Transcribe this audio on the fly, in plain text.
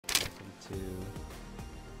to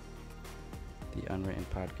the Unwritten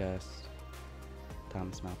Podcast,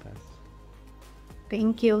 Thomas Malpass.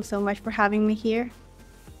 Thank you so much for having me here.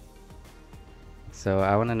 So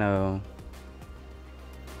I want to know,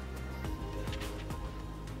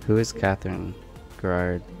 who is Catherine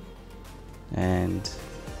Gerard, and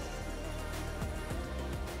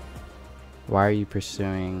why are you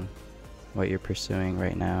pursuing what you're pursuing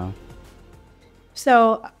right now?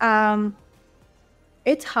 So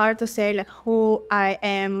it's hard to say like who I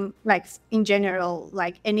am, like in general,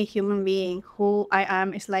 like any human being. Who I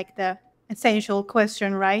am is like the essential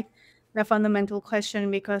question, right? The fundamental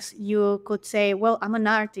question, because you could say, well, I'm an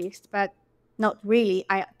artist, but not really.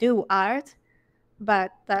 I do art,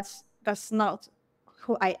 but that's not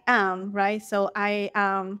who I am, right? So I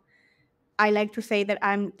like to say that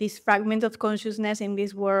I'm this fragment of consciousness in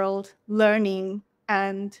this world, learning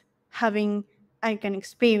and having like an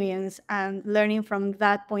experience and learning from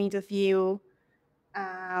that point of view,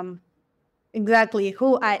 um, exactly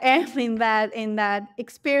who I am in that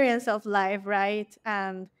experience of life, right?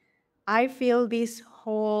 And I feel this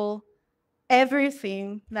whole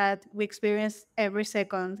everything that we experience every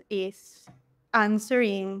second is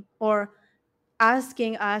answering or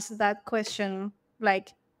asking us that question,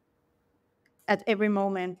 like at every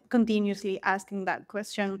moment, continuously asking that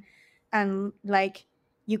question. And like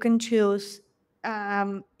you can choose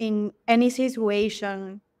in any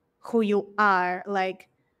situation who you are. Like,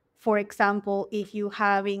 for example, if you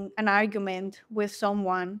having an argument with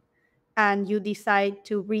someone and you decide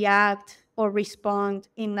to react or respond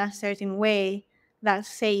in a certain way, that's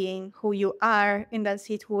saying who you are in that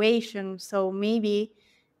situation. So maybe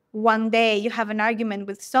one day you have an argument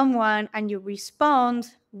with someone and you respond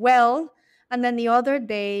well, and then the other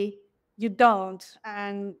day you don't,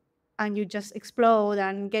 and you just explode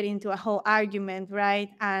and get into a whole argument, right?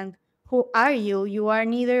 And who are you? You are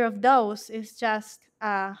neither of those. It's just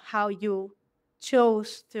how you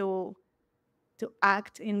chose to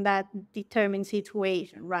act in that determined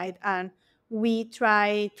situation, right? And we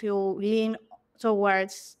try to lean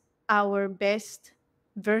towards our best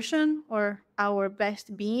version or our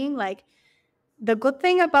best being. Like, the good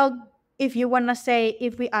thing about, if you want to say,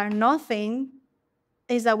 if we are nothing,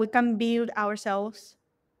 is that we can build ourselves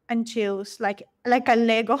and choose like a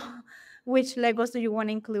Lego. Which Legos do you want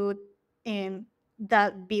to include in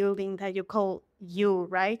that building that you call you,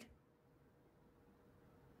 right?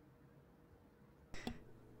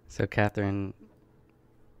 So Catherine,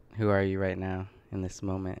 who are you right now in this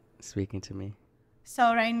moment speaking to me?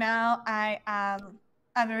 So right now I am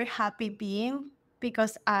a very happy being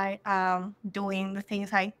because I am doing the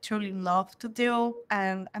things I truly love to do,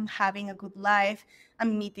 and I'm having a good life.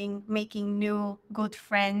 I'm making new good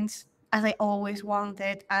friends as I always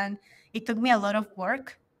wanted. And it took me a lot of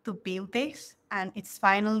work to build this, and it's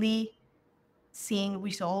finally seeing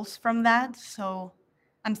results from that. So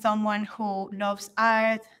I'm someone who loves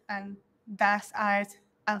art and does art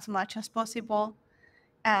as much as possible,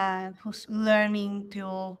 and who's learning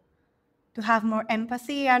to have more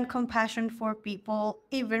empathy and compassion for people,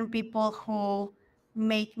 even people who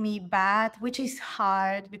make me bad, which is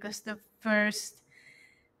hard because the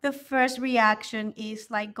first reaction is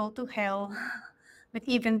like, go to hell. But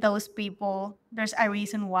even those people, there's a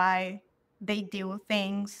reason why they do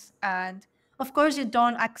things. And of course you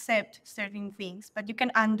don't accept certain things, but you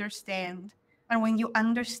can understand. And when you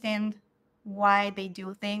understand why they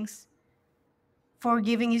do things,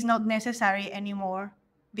 forgiving is not necessary anymore,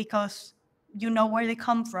 because you know where they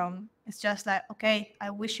come from. It's just like, okay, I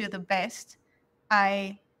wish you the best.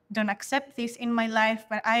 I don't accept this in my life,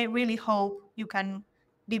 but I really hope you can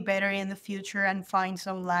be better in the future and find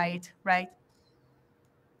some light, right?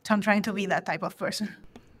 So I'm trying to be that type of person.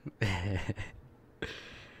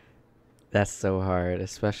 That's so hard,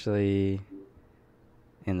 especially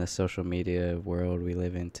in the social media world we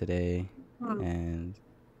live in today. Mm. And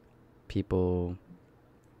people,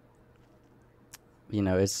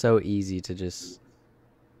 it's so easy to just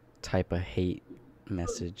type a hate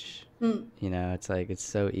message. Mm. It's like, it's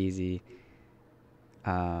so easy.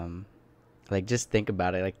 Like, just think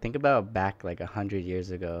about it. Like, think about back like 100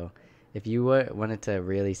 years ago. If you wanted to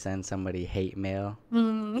really send somebody hate mail,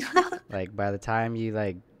 Mm. like by the time you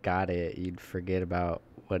like got it, you'd forget about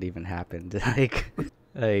what even happened.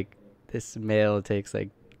 Like this mail takes like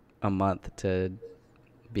a month to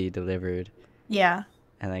be delivered, Yeah.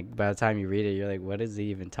 and like by the time you read it, you're like, what is he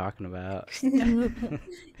even talking about?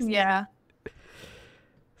 Yeah.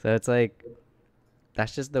 So it's like,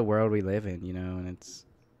 that's just the world we live in, and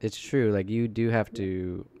it's true. Like, you do have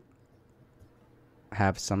to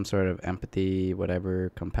have some sort of empathy, whatever,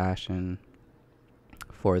 compassion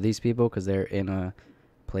for these people, because they're in a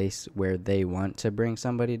place where they want to bring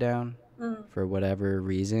somebody down for whatever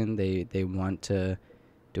reason. They want to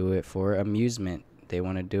do it for amusement. They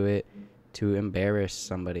want to do it to embarrass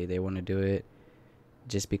somebody. They want to do it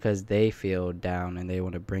just because they feel down and they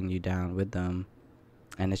want to bring you down with them.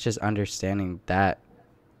 And it's just understanding that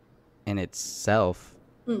in itself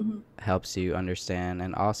helps you understand.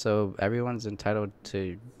 And also, everyone's entitled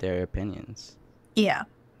to their opinions. Yeah.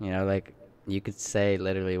 You know, like, you could say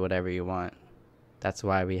literally whatever you want. That's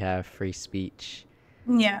why we have free speech.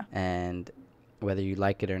 Yeah. And whether you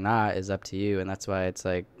like it or not is up to you. And that's why it's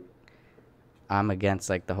like, I'm against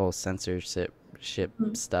like the whole censorship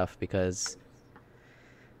stuff, because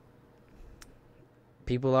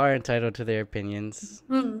people are entitled to their opinions,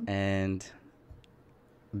 and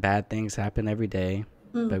bad things happen every day,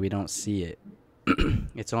 but we don't see it.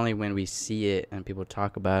 It's only when we see it and people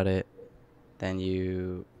talk about it, then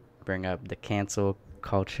you bring up the cancel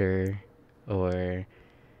culture, or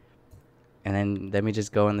and then we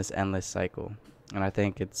just go in this endless cycle. And I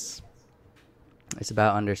think it's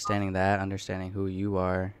about understanding who you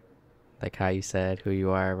are, like how you said, who you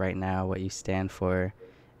are right now, what you stand for,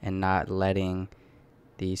 and not letting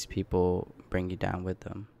these people bring you down with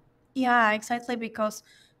them. Yeah, exactly. Because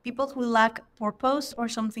people who lack purpose or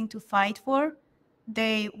something to fight for,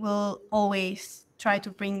 they will always try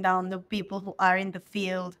to bring down the people who are in the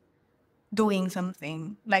field doing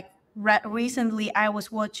something. Like recently, I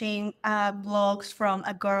was watching blogs from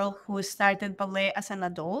a girl who started ballet as an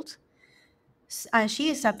adult. And she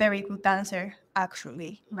is a very good dancer,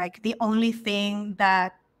 actually. Like the only thing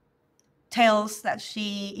that tells that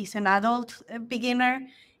she is an adult beginner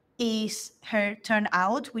is her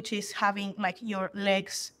turnout, which is having like your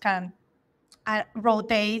legs can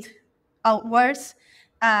rotate outwards,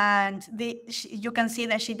 and you can see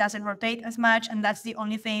that she doesn't rotate as much, and that's the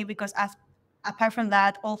only thing, because apart from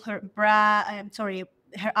that, all her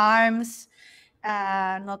her arms,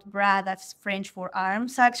 not bra, that's French for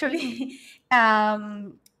arms actually,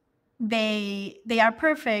 um, they are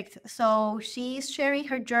perfect. So she's sharing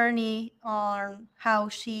her journey on how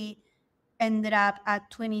she ended up at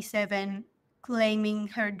 27 claiming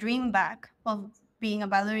her dream back of being a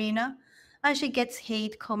ballerina. And she gets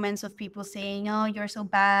hate comments of people saying, "Oh, you're so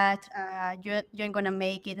bad, you ain't gonna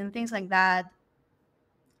make it," and things like that.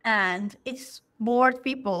 And it's bored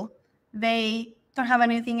people. They don't have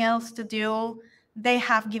anything else to do. They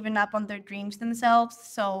have given up on their dreams themselves.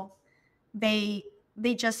 So they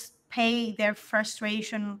they just pay their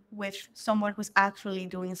frustration with someone who's actually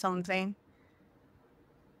doing something.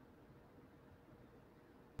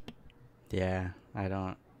 Yeah, I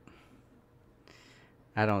don't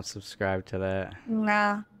subscribe to that.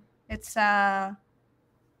 Nah, it's uh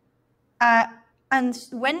and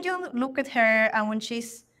when you look at her and when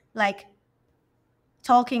she's like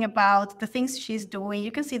talking about the things she's doing,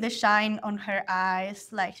 you can see the shine on her eyes.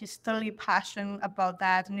 Like she's totally passionate about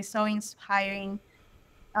that, and it's so inspiring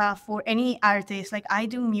for any artist. Like I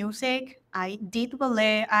do music, I did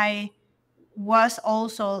ballet, I was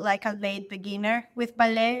also like a late beginner with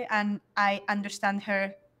ballet, and I understand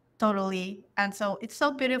her totally. And so it's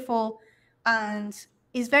so beautiful, and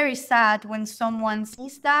it's very sad when someone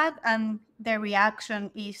sees that and their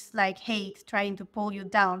reaction is like hate, trying to pull you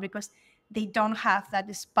down because they don't have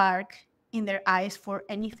that spark in their eyes for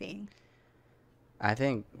anything. I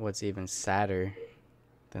think what's even sadder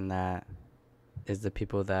than that is the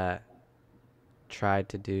people that tried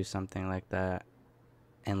to do something like that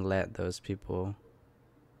and let those people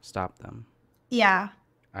stop them. Yeah.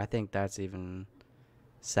 I think that's even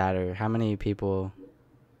sadder. How many people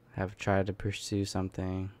have tried to pursue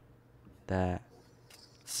something that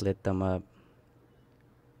lit them up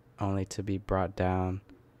only to be brought down,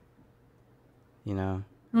 you know?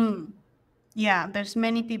 Yeah, there's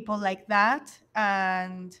many people like that,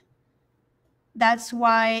 and that's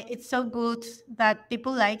why it's so good that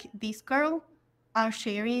people like this girl are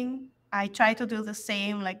sharing. I try to do the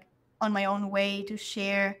same, like on my own way, to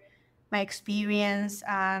share my experience.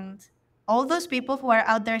 And all those people who are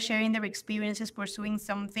out there sharing their experiences pursuing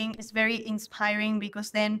something is very inspiring,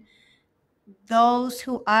 because then those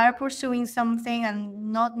who are pursuing something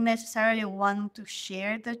and not necessarily want to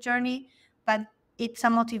share the journey, but it's a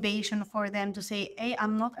motivation for them to say, "Hey,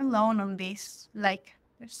 I'm not alone on this. Like,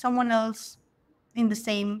 there's someone else in the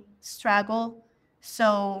same struggle."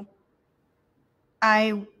 So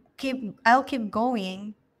I'll keep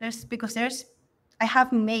going. I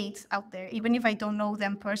have mates out there, even if I don't know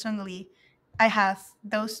them personally. I have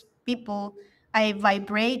those people I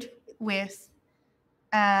vibrate with.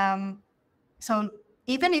 Um, so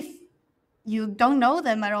even if you don't know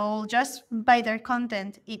them at all, just by their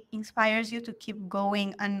content, it inspires you to keep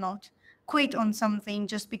going and not quit on something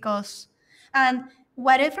just because. And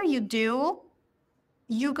whatever you do,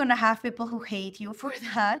 you're gonna have people who hate you for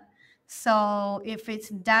that. So if it's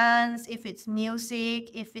dance, if it's music,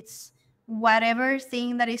 if it's whatever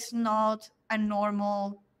thing that is not a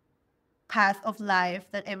normal path of life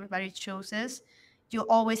that everybody chooses, you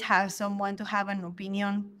always have someone to have an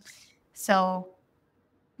opinion. So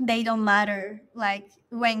they don't matter. Like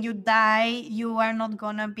when you die, you are not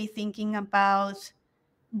gonna be thinking about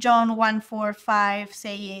John 145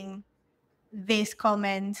 saying this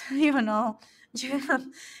comment, you,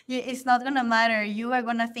 it's not gonna matter. You are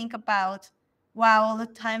gonna think about, wow, all the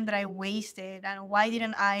time that I wasted, and why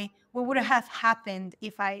didn't I? What would have happened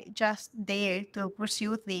if I just dared to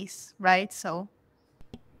pursue this, right? So,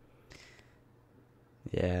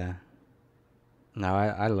 Yeah. No,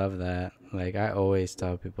 I love that. Like, I always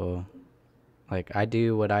tell people, like, I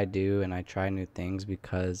do what I do and I try new things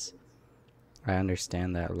because I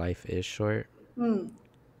understand that life is short. mm,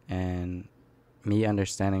 And me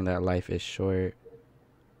understanding that life is short,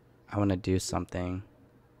 I want to do something.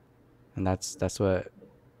 And that's what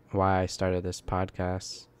why I started this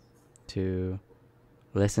podcast, to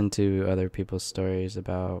listen to other people's stories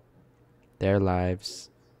about their lives,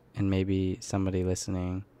 and maybe somebody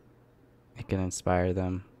listening, it can inspire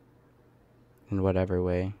them in whatever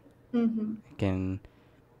way. mm-hmm, It can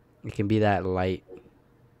it can be that light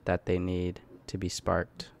that they need to be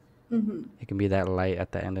sparked. mm-hmm. It can be that light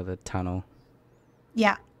at the end of the tunnel,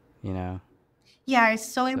 Yeah, you know. yeah, it's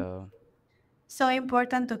So, so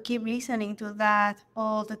important to keep listening to that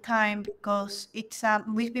all the time, because it's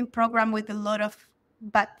we've been programmed with a lot of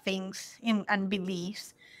bad things in and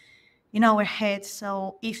beliefs in our heads.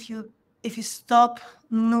 So if you stop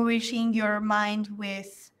nourishing your mind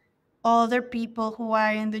with other people who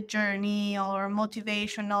are in the journey, or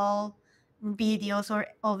motivational videos or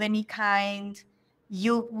of any kind,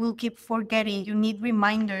 you will keep forgetting. You need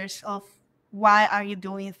reminders of why are you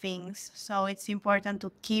doing things. So it's important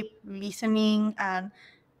to keep listening and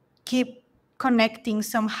keep connecting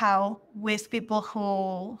somehow with people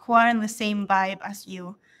who are in the same vibe as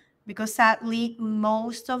you, because sadly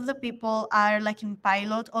most of the people are like in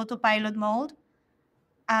autopilot mode.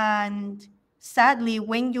 And sadly,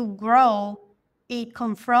 when you grow, it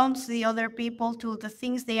confronts the other people to the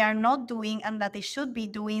things they are not doing and that they should be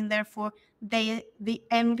doing. Therefore, the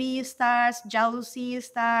envy starts, jealousy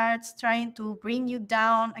starts, trying to bring you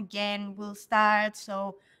down again will start.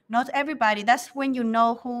 So not everybody. That's when you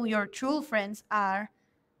know who your true friends are.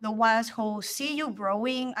 The ones who see you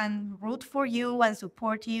growing and root for you and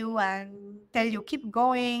support you and tell you keep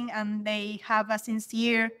going, and they have a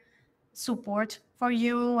sincere support for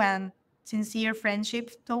you and sincere friendship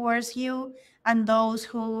towards you. And those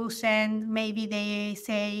who send, maybe they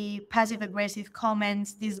say passive aggressive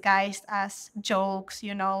comments disguised as jokes,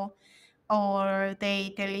 or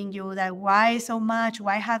they telling you that why so much,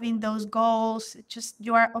 why having those goals, just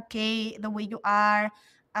you are okay the way you are.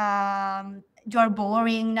 You are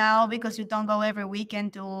boring now because you don't go every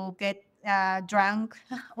weekend to get drunk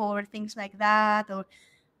or things like that,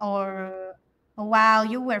 or "Oh, wow,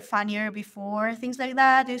 you were funnier before," things like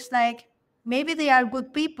that. It's like maybe they are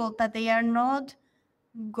good people, but they are not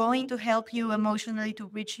going to help you emotionally to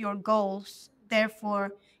reach your goals.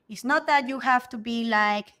 Therefore, it's not that you have to be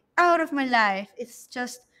like out of my life. It's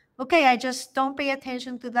just, okay, I just don't pay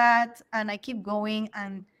attention to that and I keep going,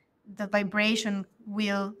 and the vibration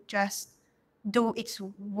will just do its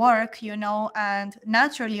work, and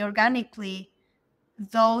naturally, organically,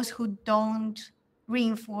 those who don't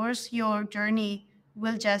reinforce your journey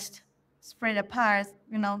will just spread apart,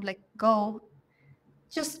 like go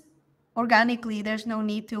just organically. There's no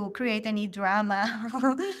need to create any drama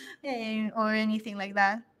or anything like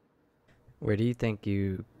that. where do you think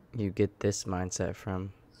you get this mindset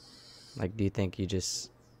from? Like, do you think you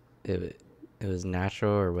just it was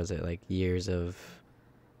natural, or was it like years of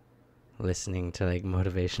listening to like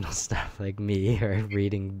motivational stuff like me, or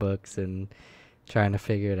reading books and trying to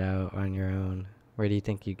figure it out on your own? Where do you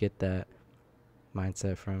think you get that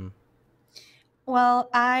mindset from? Well,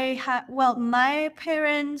 my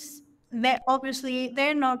parents,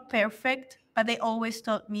 they're not perfect, but they always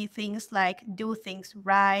taught me things like do things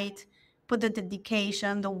right, put the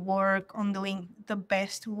dedication, the work on doing the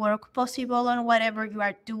best work possible on whatever you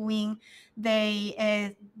are doing.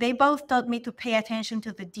 They both taught me to pay attention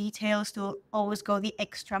to the details, to always go the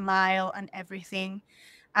extra mile and everything,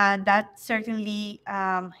 and that certainly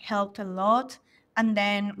helped a lot. And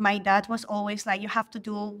then my dad was always like, you have to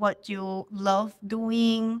do what you love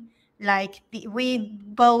doing. Like we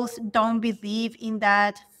both don't believe in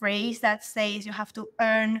that phrase that says you have to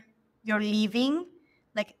earn your living.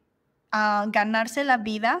 Like ganarse la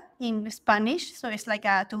vida in Spanish. So it's like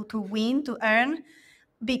to win, to earn,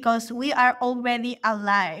 because we are already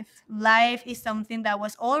alive. Life is something that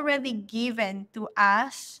was already given to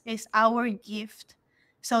us, it's our gift.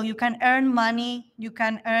 So you can earn money, you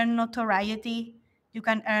can earn notoriety, you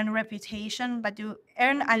can earn reputation, but you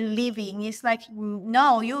earn a living. It's like,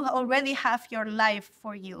 no, you already have your life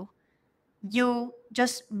for you. You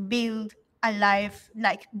just build a life,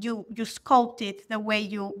 like you sculpt it the way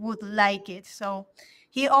you would like it. So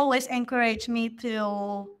he always encouraged me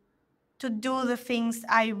to do the things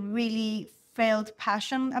I really felt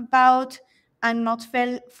passionate about, and not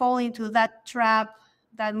fall into that trap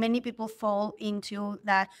that many people fall into,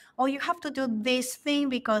 that, oh, you have to do this thing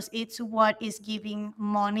because it's what is giving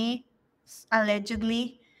money,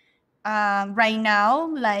 allegedly. Right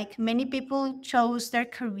now, like, many people chose their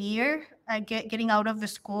career, getting out of the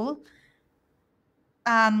school,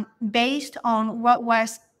 based on what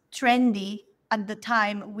was trendy at the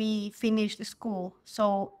time we finished the school.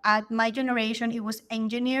 So at my generation, it was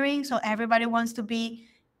engineering. So everybody wants to be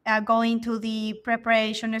going to the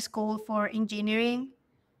preparation school for engineering.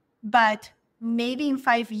 But maybe in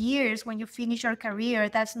 5 years, when you finish your career,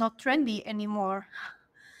 that's not trendy anymore.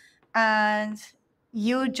 And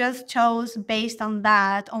you just chose based on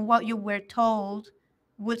that, on what you were told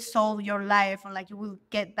would solve your life, and like you will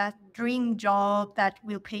get that dream job that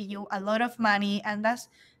will pay you a lot of money. And that's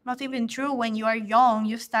not even true. When you are young,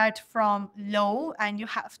 you start from low and you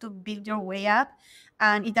have to build your way up,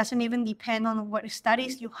 and it doesn't even depend on what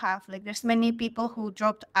studies you have. Like, there's many people who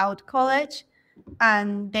dropped out college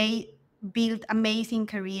and they build amazing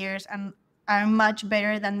careers and are much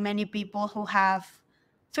better than many people who have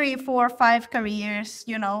 3, 4, 5 careers,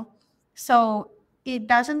 you know. So it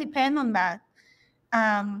doesn't depend on that.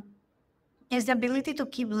 Um, it's the ability to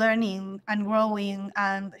keep learning and growing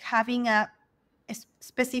and having a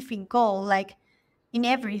specific goal, like in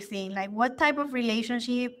everything. Like, what type of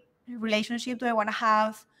relationship do I want to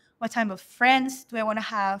have? What type of friends do I want to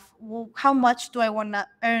have? How much do I want to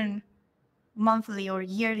earn monthly or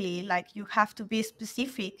yearly? Like, you have to be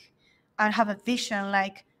specific and have a vision.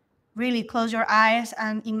 Like, really close your eyes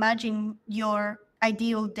and imagine your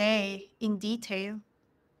ideal day in detail,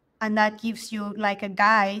 and that gives you like a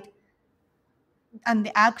guide and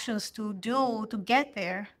the actions to do to get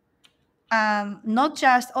there. Not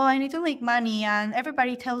just, oh, I need to make money and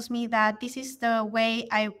everybody tells me that this is the way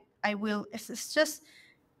I will. It's just,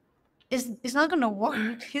 it's not gonna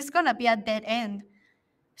work. It's gonna be a dead end.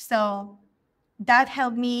 So that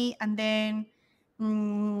helped me. And then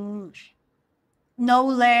mm,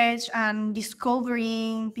 knowledge and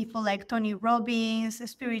discovering people like Tony Robbins,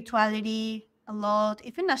 spirituality a lot,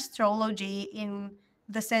 even astrology, in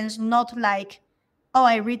the sense, not like, oh,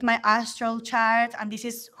 I read my astral chart and this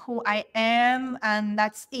is who I am and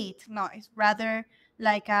that's it. No, it's rather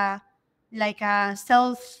like a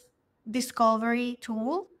self discovery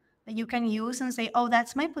tool that you can use and say, oh,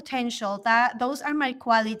 that's my potential, that those are my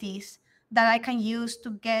qualities that I can use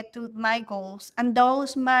to get to my goals, and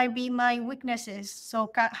those might be my weaknesses. So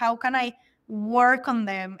how can I work on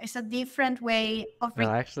them? It's a different way of Well,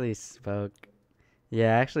 I actually spoke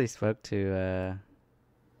to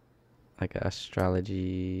like an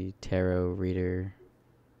astrology tarot reader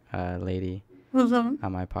lady Mhm.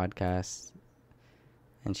 on my podcast,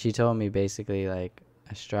 and she told me basically like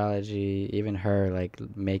astrology, even her like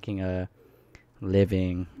making a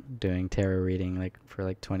living doing tarot reading like for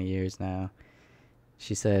like 20 years now.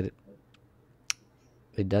 She said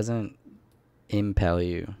it doesn't impel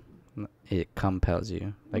you, it compels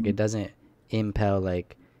you. Like it doesn't impel,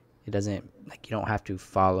 like it doesn't, like you don't have to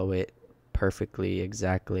follow it perfectly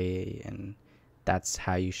exactly and that's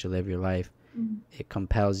how you should live your life. It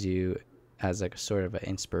compels you as like a sort of an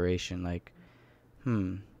inspiration, like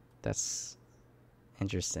that's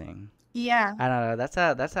interesting. Yeah. I don't know,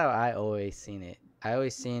 that's how I always seen it. I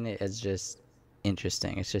always seen it as just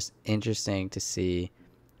interesting. It's just interesting to see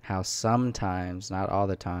how sometimes, not all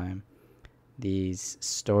the time, these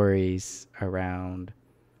stories around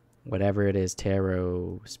whatever it is,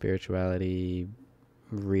 tarot, spirituality,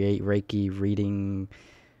 Reiki reading,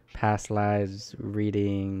 past lives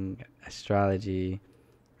reading, astrology,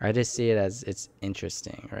 I just see it as it's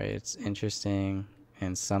interesting, right? It's interesting,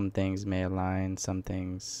 and some things may align, some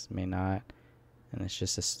things may not, and it's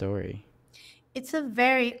just a story. It's a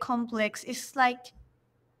very complex, it's like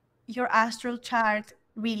your astral chart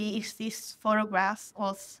really is this photograph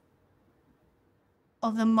of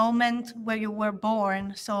the moment where you were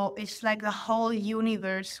born. So it's like the whole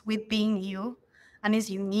universe within you, and it's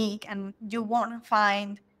unique, and you won't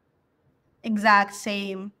find exact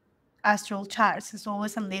same astral charts. There's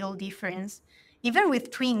always a little difference. even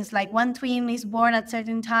with twins, like one twin is born at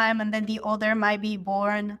certain time and then the other might be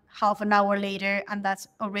born half an hour later, and that's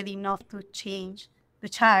already enough to change the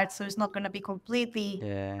chart. So it's not going to be completely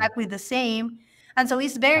Yeah. exactly the same. And so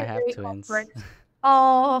it's I very, have very twins. complex.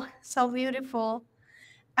 Oh, so beautiful.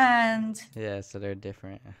 And Yeah, so they're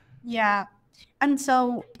different. yeah. And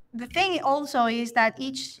so the thing also is that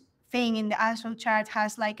each thing in the astral chart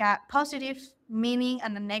has like a positive meaning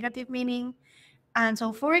and a negative meaning. And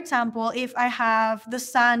so, for example, if I have the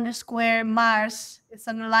sun square Mars, it's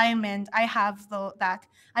an alignment, I have that.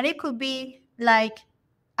 And it could be like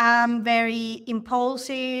I'm very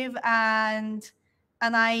impulsive and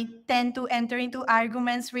I tend to enter into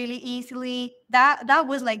arguments really easily. That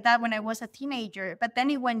was like that when I was a teenager. But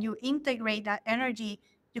then when you integrate that energy,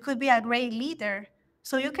 you could be a great leader.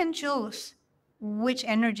 So you can choose which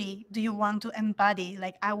energy do you want to embody.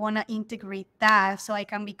 Like, I want to integrate that so I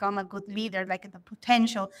can become a good leader, like the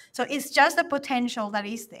potential. So it's just the potential that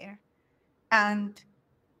is there, and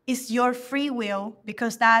it's your free will,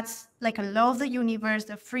 because that's like a law of the universe,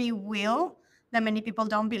 the free will that many people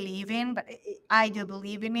don't believe in, but I do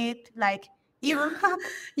believe in it. Like,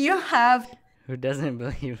 you have, Who doesn't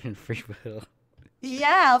believe in free will?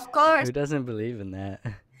 yeah, of course. Who doesn't believe in that?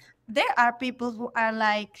 There are people who are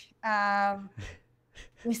like,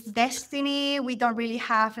 with destiny, we don't really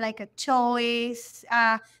have like a choice,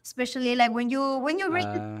 especially like when you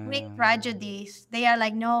read the Greek Uh, tragedies, they are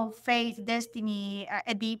like, no, fate, destiny,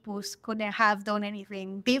 Oedipus couldn't have done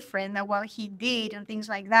anything different than what he did and things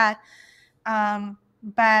like that.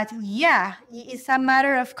 But yeah, it's a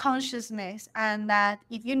matter of consciousness, and that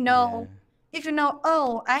yeah. if you know,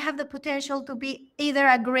 oh, I have the potential to be either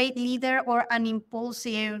a great leader or an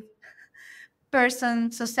impulsive person,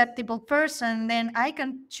 susceptible person, then I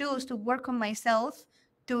can choose to work on myself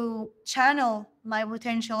to channel my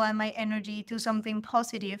potential and my energy to something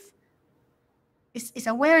positive. It's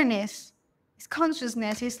awareness, it's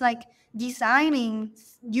consciousness, it's like designing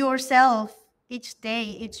yourself each day,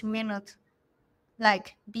 each minute,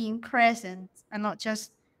 like being present and not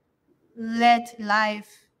just let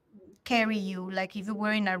life carry you like if you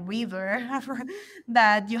were in a river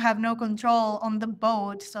that you have no control on the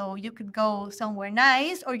boat, so you could go somewhere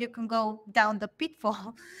nice or you can go down the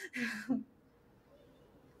pitfall.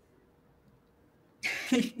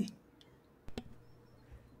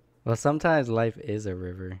 Well, sometimes life is a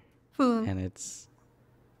river, Hmm. and it's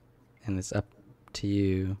up to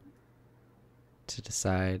you to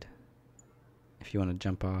decide if you want to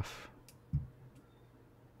jump off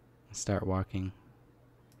and start walking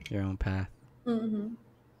your own path. Mm-hmm.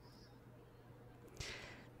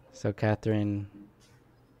 So, Catherine,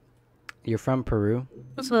 you're from Peru,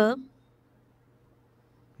 Well,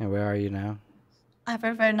 and where are you now? I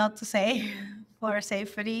prefer not to say for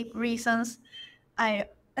safety reasons. I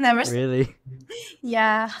never say. Really?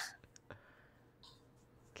 Yeah.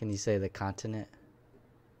 Can you say the continent?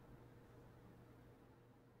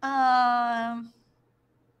 Um.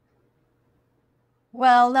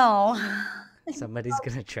 Well, no. Somebody's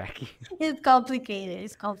gonna track you. It's complicated.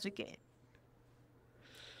 It's complicated.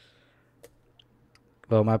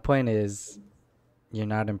 Well, my point is, you're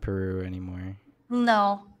not in Peru anymore.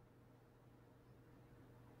 No.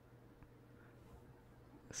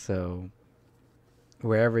 So,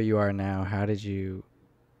 wherever you are now, how did you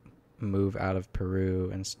move out of Peru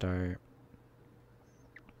and start,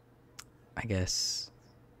 I guess,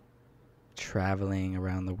 traveling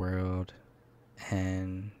around the world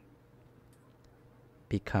and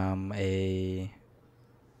become a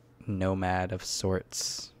nomad of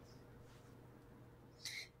sorts?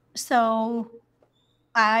 So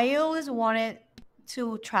I always wanted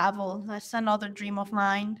to travel. That's another dream of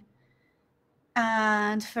mine.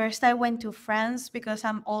 And first, I went to France because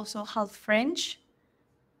I'm also half French.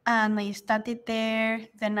 And I studied there.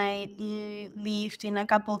 Then I lived in a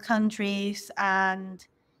couple countries. And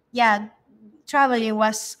yeah, traveling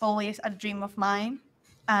was always a dream of mine.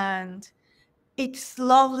 And it's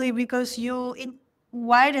lovely because it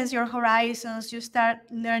widens your horizons. You start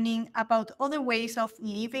learning about other ways of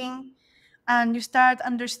living, and you start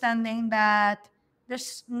understanding that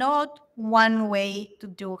there's not one way to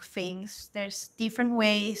do things. There's different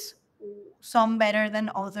ways, some better than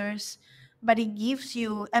others, but it gives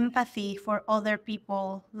you empathy for other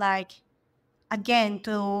people, like, again,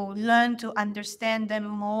 to learn to understand them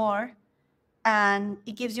more. And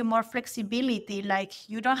it gives you more flexibility, like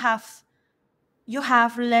you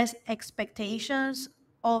have less expectations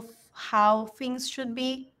of how things should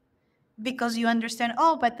be, because you understand,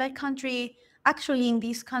 oh, but that country, actually in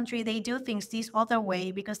this country they do things this other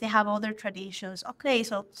way because they have other traditions. Okay,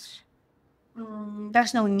 so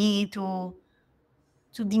there's no need to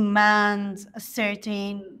to demand a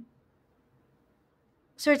certain way,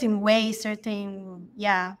 certain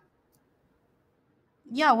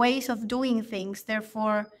ways of doing things.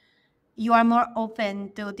 Therefore, you are more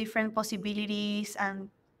open to different possibilities and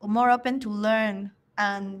more open to learn,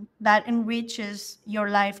 and that enriches your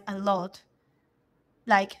life a lot.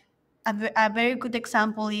 Like a very good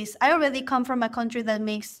example is I already come from a country that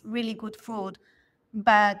makes really good food,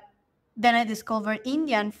 but then I discovered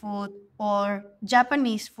Indian food or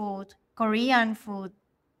Japanese food, Korean food,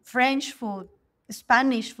 French food,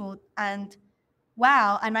 Spanish food, and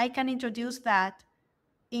wow, and I can introduce that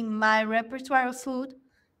in my repertoire of food,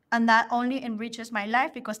 and that only enriches my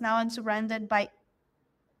life because now I'm surrounded by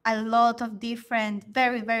a lot of different,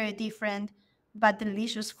 very, very different, but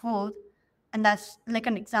delicious food. And that's like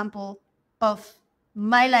an example of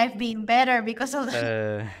my life being better because of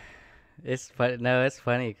that. Uh, it's fun. No, it's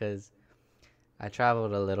funny because I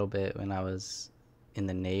traveled a little bit when I was in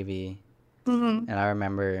the Navy, Mhm. and I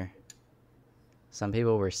remember some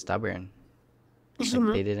people were stubborn. Like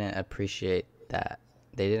Mhm. they didn't appreciate that.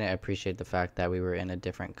 They didn't appreciate the fact that we were in a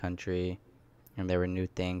different country and there were new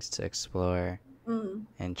things to explore Mm.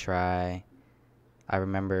 and try. I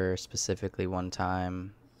remember specifically one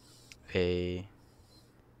time a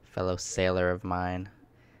fellow sailor of mine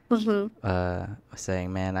Mhm. was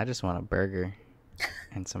saying, "Man, I just want a burger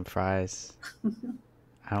and some fries.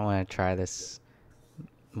 I don't want to try this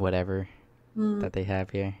whatever Mm. that they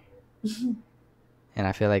have here." And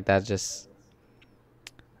I feel like that just,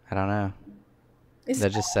 I don't know, It's,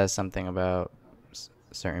 that just says something about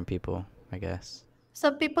certain people, I guess.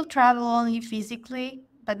 so people travel only physically,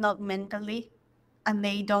 but not mentally, and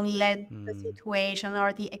they don't let the Mm. situation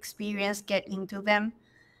or the experience get into them.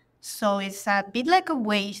 So it's a bit like a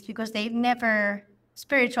waste because they never,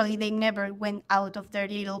 spiritually, they never went out of their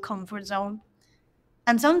little comfort zone.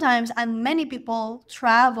 And sometimes, and many people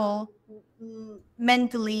travel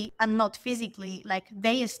mentally and not physically, like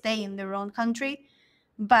they stay in their own country,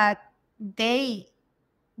 but they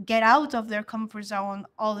get out of their comfort zone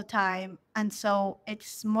all the time. And so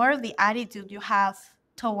it's more the attitude you have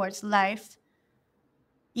towards life,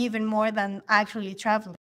 even more than actually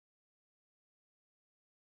traveling.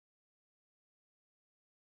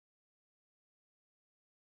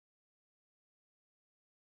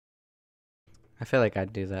 I feel like I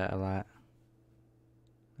do that a lot.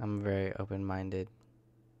 I'm a very open-minded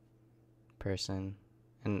person,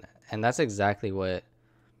 and that's exactly what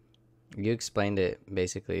you explained it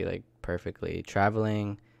basically like perfectly.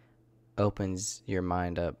 Traveling opens your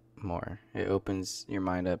mind up more. It opens your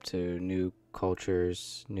mind up to new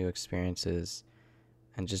cultures, new experiences,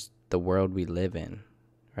 and just the world we live in,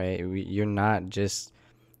 right? You're not just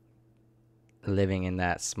living in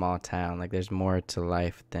that small town. Like there's more to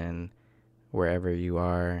life than wherever you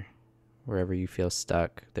are, wherever you feel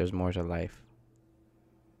stuck. There's more to life.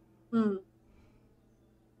 Mm.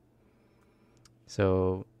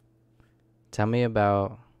 So tell me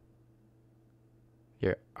about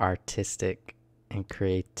your artistic and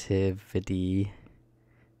creativity.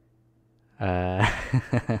 Uh,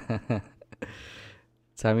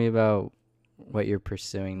 tell me about what you're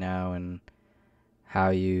pursuing now and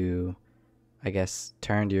how you, I guess,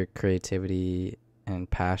 turned your creativity and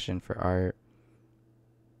passion for art.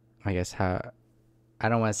 I guess how, I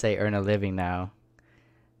don't want to say earn a living now.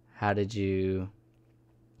 How did you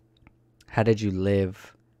how did you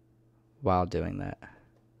live while doing that?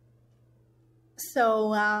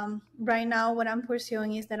 So right now, what I'm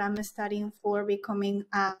pursuing is that I'm studying for becoming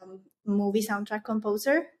a movie soundtrack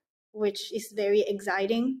composer, which is very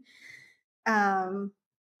exciting. Um,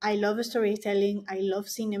 I love storytelling. I love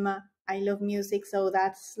cinema. I love music. So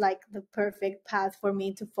that's like the perfect path for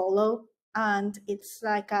me to follow. And it's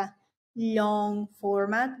like a long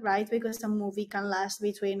format, right? Because a movie can last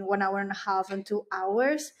between 1 hour and a half and 2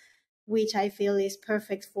 hours, which I feel is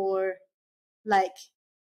perfect for like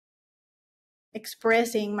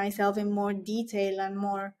expressing myself in more detail and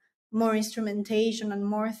more instrumentation and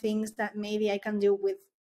more things that maybe I can do with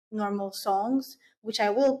normal songs, which I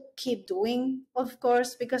will keep doing, of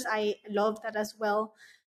course, because I love that as well.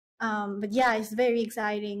 But yeah, it's very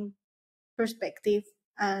exciting perspective,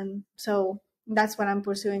 and so that's what I'm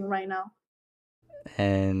pursuing right now.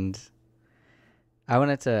 And I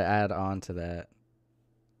wanted to add on to that.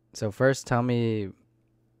 So first tell me,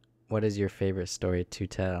 what is your favorite story to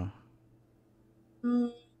tell?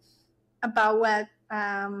 Mm, about what?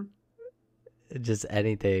 Just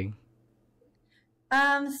anything.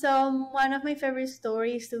 So one of my favorite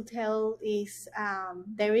stories to tell is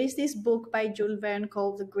there is this book by Jules Verne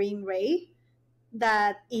called The Green Ray.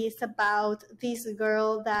 that is about this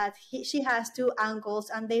girl that she has two uncles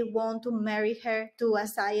and they want to marry her to a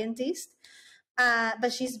scientist.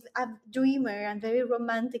 But she's a dreamer and very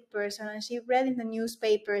romantic person, and she read in the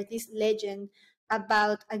newspaper this legend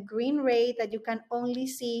about a green ray that you can only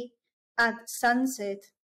see at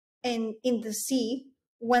sunset and in the sea,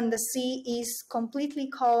 when the sea is completely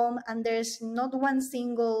calm and there's not one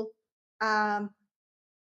single um,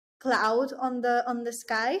 cloud on the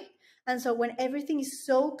sky. And so when everything is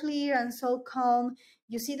so clear and so calm,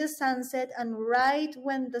 you see the sunset, and right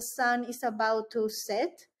when the sun is about to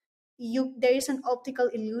set, you there is an optical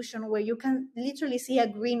illusion where you can literally see a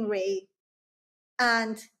green ray.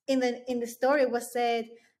 And in the story it was said,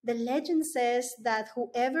 the legend says that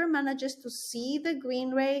whoever manages to see the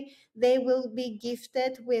green ray, they will be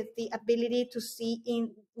gifted with the ability to see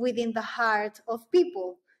in within the heart of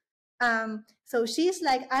people. So she's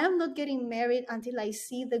like, I am not getting married until I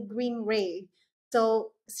see the green ray.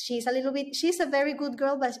 So she's a very good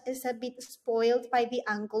girl, but is a bit spoiled by the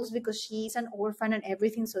uncles because she's an orphan and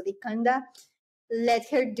everything. So they kinda let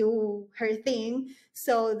her do her thing.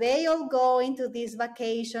 So they all go into this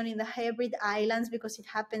vacation in the Hebrides Islands because it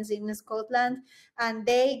happens in Scotland. And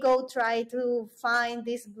they go try to find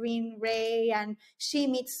this green ray, and she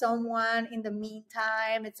meets someone in the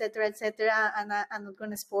meantime, etc., etc. And I'm not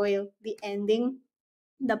going to spoil the ending.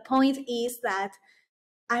 The point is that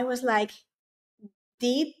I was like,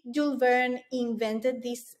 did Jules Verne invented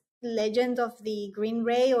this legend of the green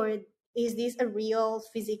ray, or is this a real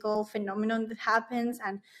physical phenomenon that happens?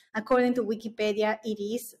 And according to Wikipedia, it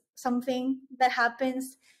is something that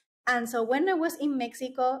happens. And so when I was in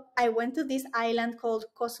Mexico, I went to this island called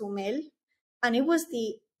Cozumel, and it was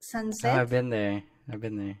the Oh, I've sunset. been there. I've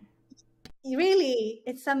been there. Really,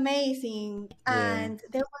 it's amazing. Yeah. And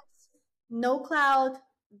there was no cloud,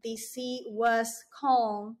 the sea was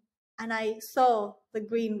calm, and I saw the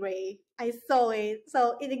green ray. I saw it.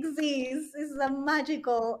 So it exists. It's a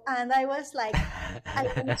magical. And I was like a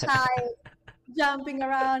little child jumping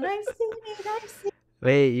around. I've seen it. I've seen it.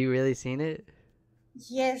 Wait, you really seen it?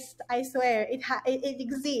 Yes, I swear it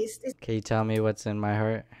exists. Can you tell me what's in my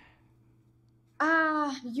heart?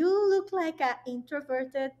 You look like an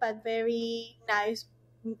introverted but very nice,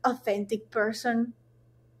 authentic person,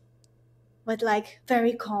 but like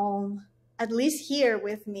very calm. At least here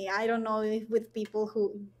with me. I don't know if with people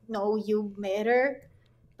who know you better,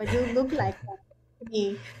 but you look like that to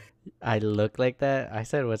me. I look like that? I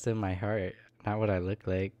said what's in my heart, not what I look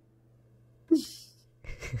like.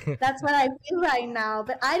 That's what I feel right now.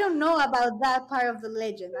 But I don't know about that part of the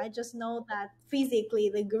legend. I just know that physically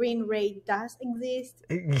the green ray does exist.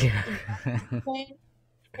 Yeah. It does happen.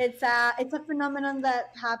 It's a phenomenon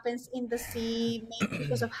that happens in the sea, maybe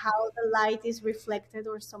because of how the light is reflected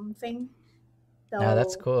or something. No,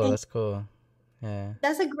 that's So, cool. and That's cool. Yeah.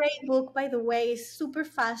 that's a great book, by the way. It's super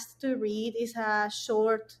fast to read. It's a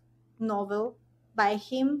short novel by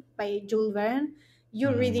him, by Jules Verne.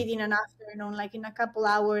 You read Hmm. it in an afternoon, like in a couple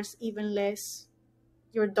hours, even less.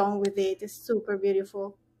 You're done with it. It's super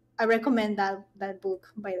beautiful. I recommend that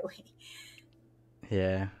book, by the way.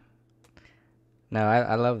 Yeah. No,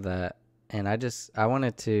 I love that. And I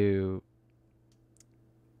wanted to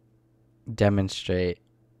demonstrate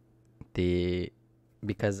the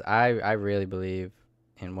because I really believe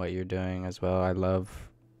in what you're doing as well. I love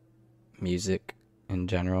music in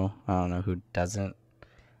general. I don't know who doesn't.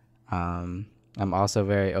 Um, I'm also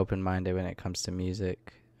very open minded when it comes to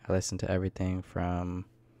music. I listen to everything from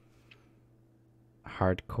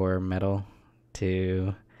hardcore metal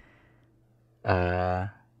to uh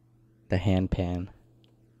the handpan.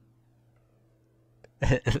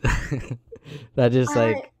 That just I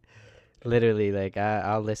like literally like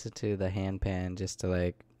I'll listen to the handpan just to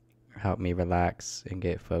like help me relax and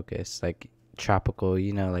get focused. Like tropical,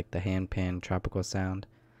 like the handpan tropical sound.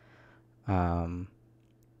 Um,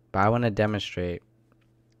 but I want to demonstrate,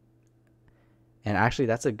 and actually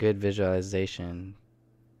that's a good visualization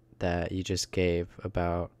that you just gave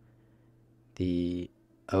about the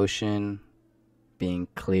ocean being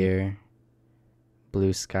clear,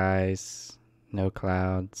 blue skies, no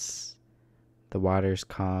clouds, the water's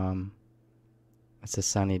calm, it's a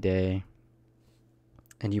sunny day.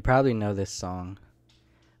 And you probably know this song,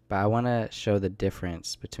 but I want to show the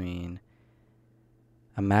difference between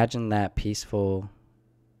imagine that peaceful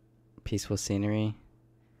scenery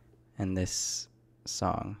and this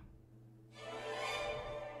song.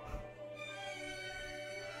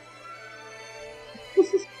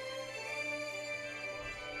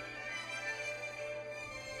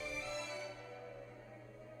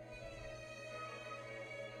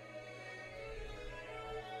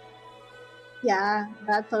 Yeah,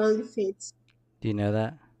 that totally fits. Do you know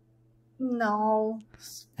that? No.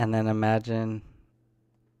 And then imagine,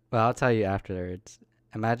 well, I'll tell you afterwards.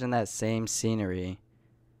 Imagine that same scenery,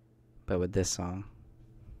 but with this song.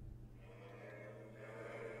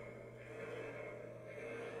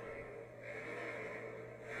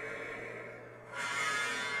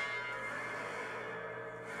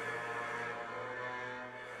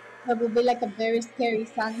 That would be like a very scary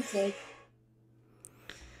sunset.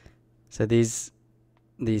 So these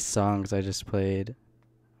songs I just played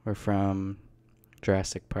were from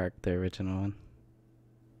Jurassic Park, the original one.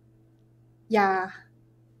 Yeah.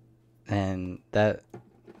 And that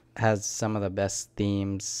has some of the best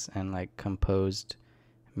themes and like composed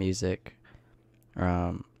music.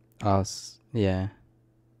 Um, also, yeah,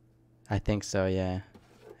 I think so. Yeah,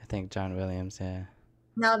 I think John Williams. Yeah,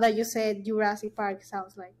 Now that you said Jurassic Park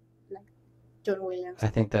sounds like John I Williams.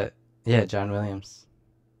 think that. Yeah, John Williams.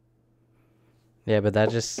 Yeah, but that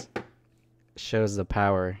just shows the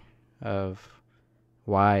power of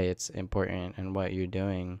why it's important and what you're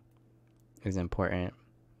doing is important,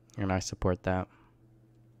 and I support that.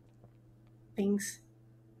 Things.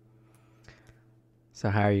 So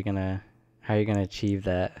how are you gonna achieve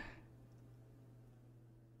that?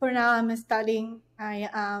 For now, I'm studying. I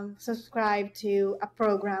am subscribed to a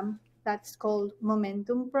program that's called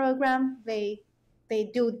Momentum Program. They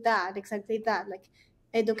do that exactly that, like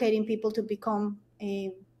educating people to become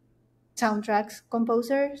soundtracks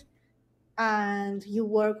composers, and you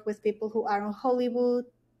work with people who are in Hollywood.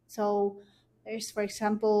 So there's, for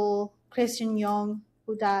example, Christian Young,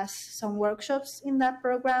 who does some workshops in that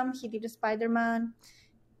program. He did Spider-Man,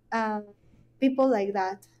 uh, people like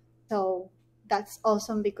that. So that's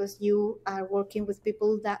awesome because you are working with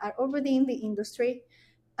people that are already in the industry,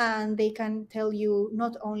 and they can tell you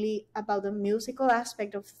not only about the musical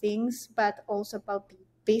aspect of things, but also about the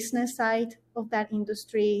business side of that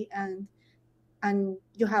industry. And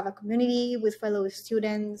you have a community with fellow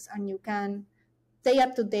students, and you can stay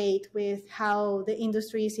up to date with how the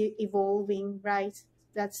industry is evolving, right?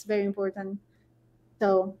 That's very important.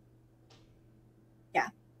 So yeah,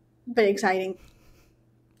 very exciting.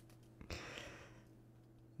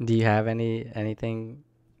 Do you have anything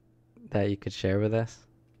that you could share with us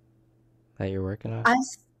that you're working on?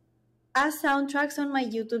 As soundtracks on my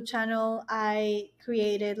YouTube channel, I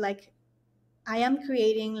am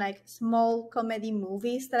creating like small comedy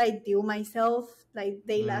movies that I do myself. Like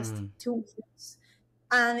they last Mm, 2 years,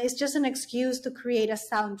 and it's just an excuse to create a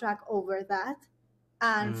soundtrack over that.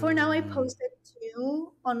 And for now, I mm. posted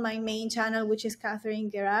two on my main channel, which is Catherine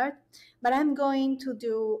Gerard. But I'm going to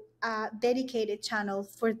do a dedicated channel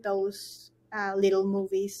for those little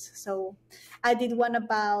movies. So I did one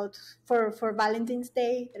about for Valentine's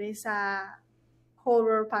Day. There is a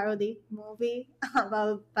horror parody movie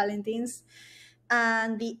about Valentine's,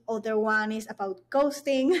 and the other one is about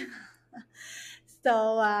ghosting.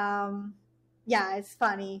 So yeah, it's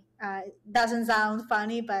funny. It doesn't sound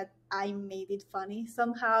funny, but I made it funny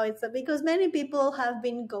somehow. It's because many people have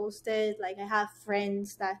been ghosted. Like I have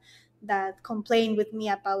friends that complain with me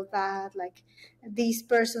about that. Like this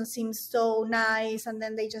person seems so nice and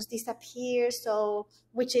then they just disappear. So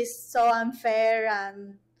which is so unfair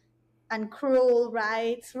and cruel,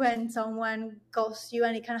 right? When someone ghosts you,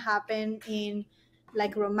 and it can happen in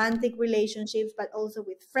like romantic relationships, but also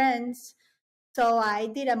with friends. So I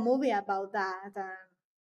did a movie about that,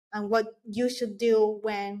 and what you should do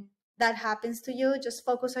when that happens to you. Just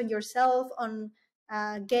focus on yourself, on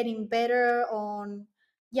getting better, on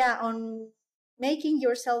yeah, on making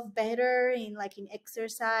yourself better in like in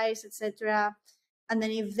exercise, etc. And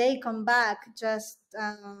then if they come back, just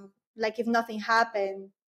like if nothing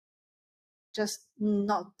happened, just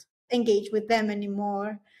not engage with them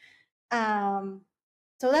anymore. Um,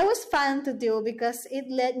 so that was fun to do because it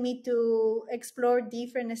led me to explore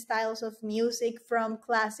different styles of music, from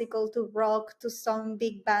classical to rock to some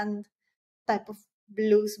big band type of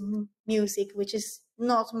blues music, which is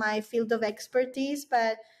not my field of expertise,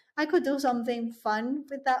 but I could do something fun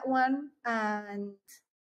with that one. And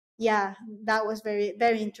yeah, that was very,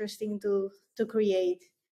 very interesting to create.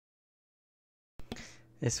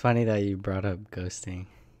 It's funny that you brought up ghosting.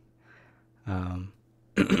 Um,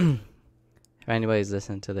 if anybody's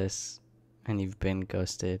listened to this and you've been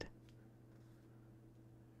ghosted,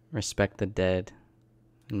 respect the dead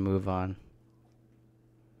and move on.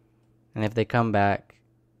 And if they come back,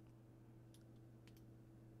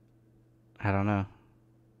 I don't know.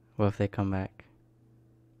 What if they come back?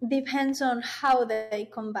 Depends on how they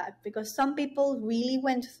come back, because some people really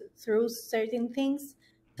went through certain things.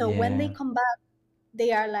 So when they Yeah. come back,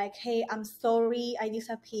 they are like, hey, I'm sorry I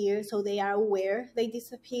disappeared. So they are aware they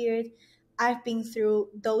disappeared. I've been through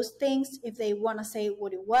those things, if they want to say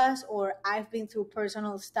what it was, or I've been through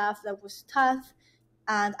personal stuff that was tough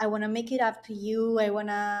and I want to make it up to you, I want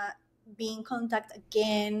to be in contact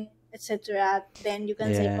again, etc., then you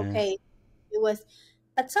can say, Yeah. okay, it was.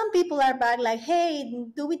 But some people are back like, hey,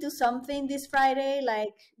 do we do something this Friday?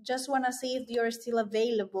 Like, just want to see if you're still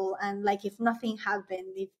available, and like if nothing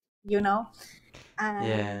happened, if you know. Yeah.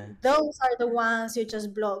 And those are the ones you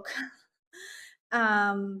just block.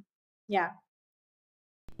 um, yeah.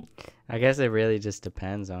 I guess it really just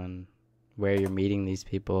depends on where you're meeting these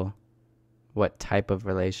people, what type of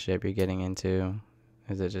relationship you're getting into.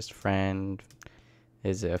 Is it just friend?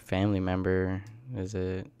 Is it a family member? Is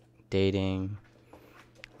it dating?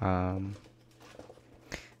 Um,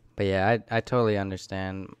 but yeah, I totally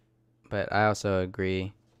understand. But I also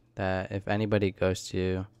agree that if anybody ghosts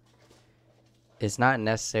you, it's not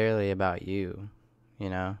necessarily about you, you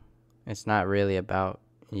know? It's not really about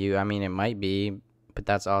you. I mean, it might be, but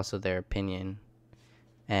that's also their opinion.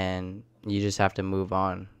 And you just have to move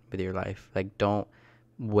on with your life. Like, don't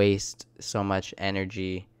waste so much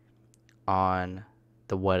energy on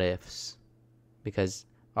the what ifs, because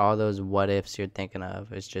all those what ifs you're thinking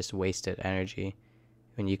of is just wasted energy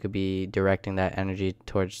when you could be directing that energy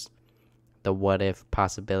towards the what if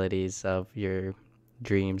possibilities of your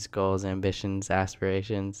dreams, goals, ambitions,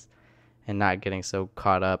 aspirations, and not getting so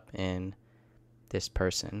caught up in this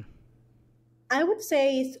person. I would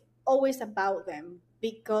say it's always about them,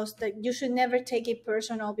 because that you should never take it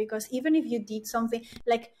personal, because even if you did something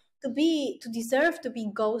like, to deserve to be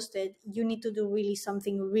ghosted, you need to do really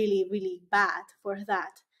something really really bad for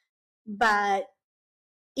that. But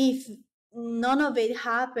if none of it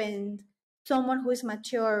happened, someone who is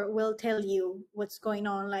mature will tell you what's going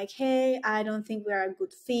on. Like, hey, I don't think we are a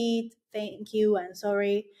good fit. Thank you and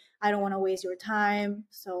sorry. I don't want to waste your time.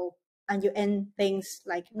 So, and you end things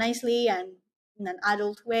like nicely and in an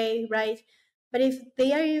adult way, right? But if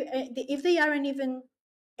they aren't even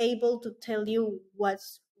able to tell you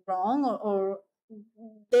what's wrong, or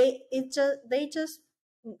they just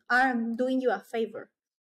aren't doing you a favor,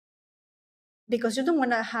 because you don't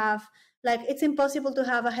want to have, like, it's impossible to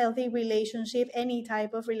have a healthy relationship, any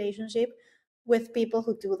type of relationship, with people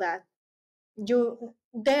who do that.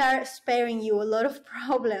 They are sparing you a lot of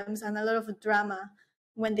problems and a lot of drama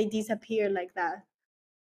when they disappear like that.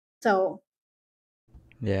 So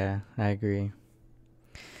Yeah, I agree.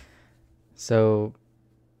 So,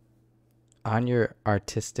 on your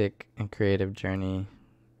artistic and creative journey,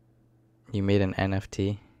 you made an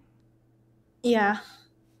NFT. yeah.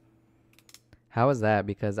 How was that?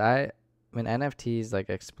 Because when NFTs like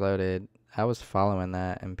exploded, I was following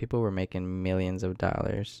that and people were making millions of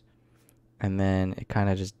dollars. And then it kind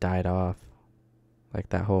of just died off, like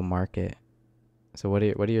that whole market. So what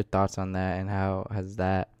are your thoughts on that, and how has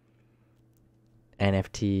that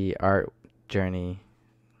NFT art journey,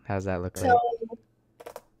 how's that look So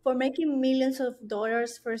like? for making millions of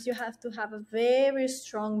dollars, first you have to have a very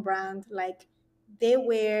strong brand. Like, they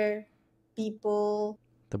were people.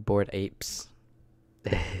 The bored apes.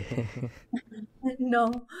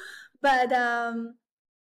 No, but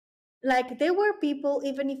like, there were people,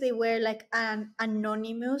 even if they were like an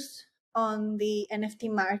anonymous on the NFT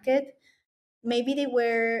market, maybe they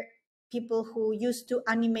were people who used to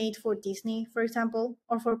animate for Disney, for example,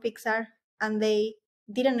 or for Pixar, and they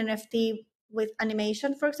did an NFT with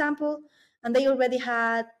animation, for example, and they already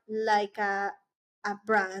had like a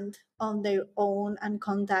brand on their own and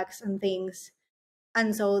contacts and things.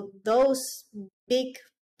 And so those big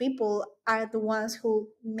people are the ones who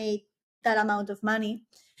made that amount of money.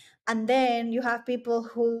 And then you have people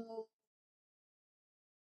who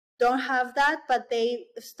don't have that, but they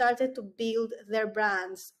started to build their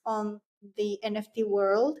brands on the NFT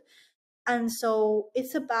world. And so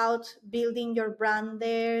it's about building your brand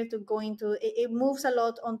there, to go into it moves a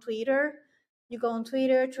lot on Twitter. You go on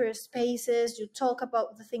Twitter, Twitter Spaces, you talk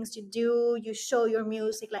about the things you do, you show your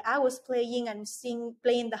music. Like, I was playing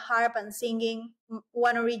the harp and singing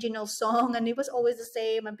one original song, and it was always the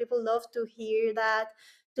same, and people love to hear that,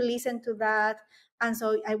 to listen to that. And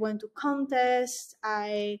so I went to contests,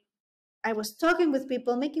 I was talking with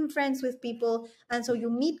people, making friends with people, and so you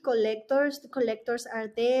meet collectors. The collectors are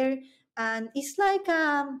there, and it's like,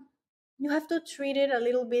 you have to treat it a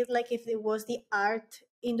little bit like if it was the art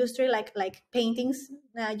industry, like paintings.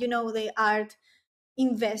 The art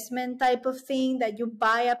investment type of thing, that you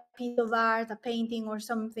buy a piece of art, a painting or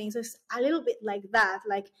something. So it's a little bit like that.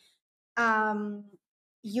 Like, um,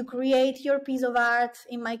 you create your piece of art.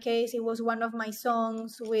 In my case, it was one of my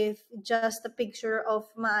songs with just a picture of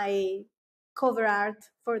my cover art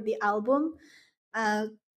for the album, uh,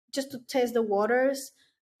 just to test the waters.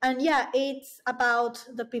 And yeah, it's about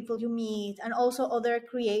the people you meet, and also other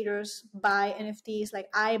creators buy NFTs. Like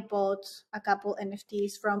I bought a couple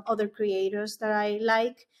NFTs from other creators that I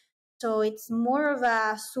like. So it's more of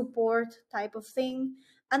a support type of thing.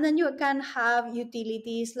 And then you can have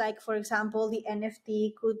utilities, like for example, the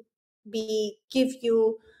NFT could be give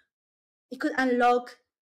you, it could unlock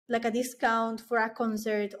like a discount for a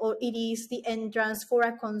concert, or it is the entrance for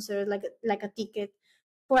a concert, like a ticket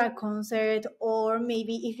for a concert. Or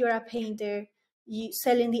maybe if you're a painter, you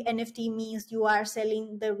selling the NFT means you are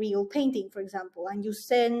selling the real painting, for example, and you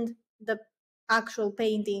send the actual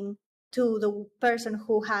painting to the person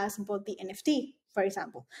who has bought the NFT, for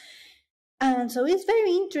example. And so it's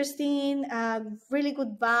very interesting, really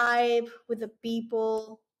good vibe with the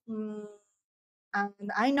people. And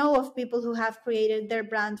I know of people who have created their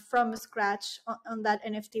brand from scratch on that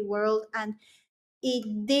NFT world, and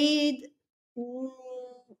it did mm,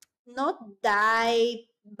 not die,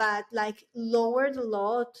 but like lowered a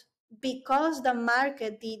lot, because the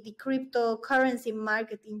market, the cryptocurrency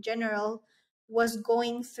market in general, was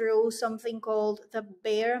going through something called the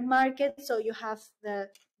bear market. So you have the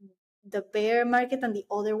bear market and the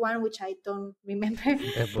other one, which I don't remember.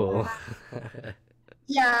 The bull.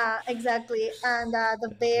 Yeah, exactly. And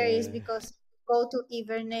the bear is Uh, because you go to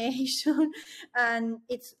hibernation, and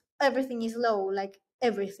it's everything is low, like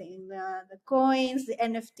everything, the coins, the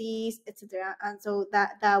NFTs, etc. And so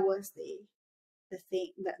that was the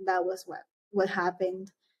thing, that was what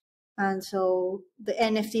happened. And so the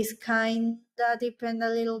NFTs kind of depend a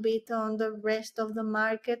little bit on the rest of the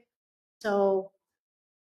market. So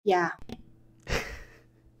yeah.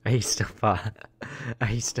 are you still are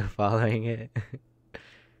you still following it?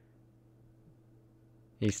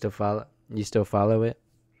 You still follow it?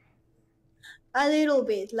 A little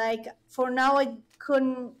bit. Like for now, I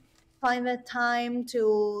couldn't find the time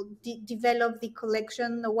to develop the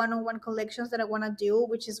collection, the one-on-one collections that I want to do,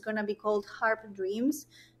 which is going to be called Harp Dreams.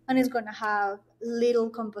 And it's going to have little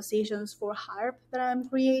compositions for harp that I'm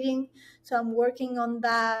creating. So I'm working on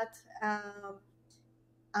that.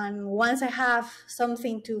 And once I have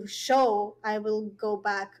something to show, I will go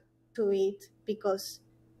back to it, because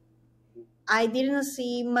I didn't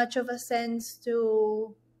see much of a sense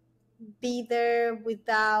to be there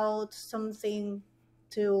without something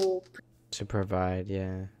to. To provide,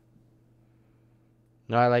 yeah.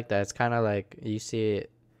 No, I like that. It's kind of like you see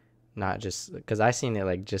it not just because I seen it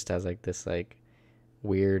like just as like this like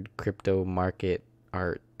weird crypto market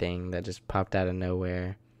art thing that just popped out of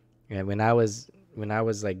nowhere. And when I was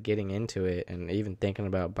like getting into it and even thinking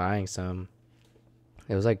about buying some,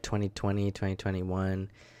 it was like 2020, 2021.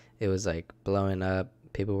 It was like blowing up.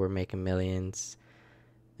 People were making millions.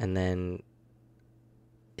 And then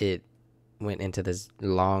it went into this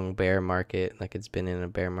long bear market. Like it's been in a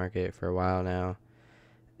bear market for a while now.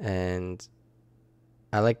 And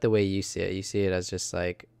I like the way you see it. You see it as just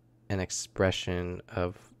like an expression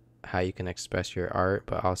of how you can express your art,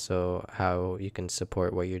 but also how you can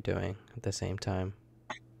support what you're doing at the same time.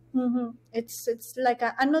 It's like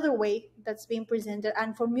another way that's being presented,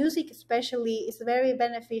 and for music especially, it's very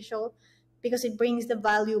beneficial because it brings the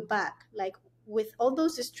value back. Like with all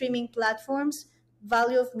those streaming platforms,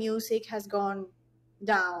 value of music has gone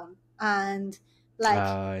down, and like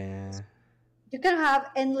Oh yeah. you can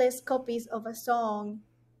have endless copies of a song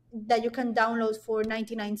that you can download for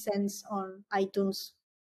 99 cents on iTunes.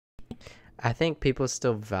 I think people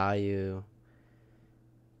still value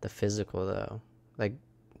the physical though. Like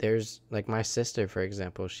there's like my sister for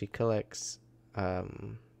example, she collects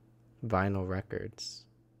um vinyl records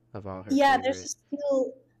of all her Yeah, favorite.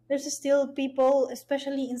 there's still people,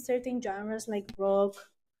 especially in certain genres like rock,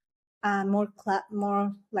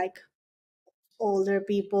 more like older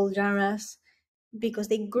people genres, because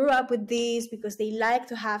they grew up with this, because they like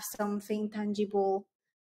to have something tangible.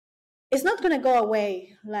 It's not gonna go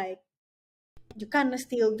away. Like you can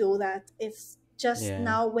still do that. It's just Yeah.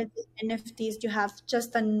 now with the NFTs, you have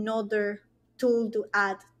just another tool to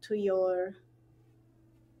add to your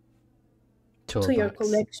Toolbox.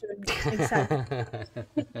 collection. Exactly.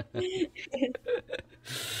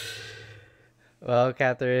 Well,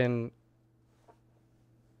 Catherine,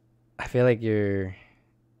 I feel like you're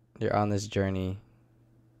on this journey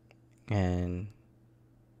and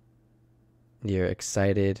you're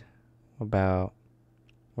excited about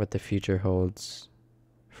what the future holds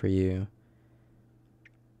for you.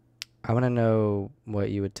 I want to know what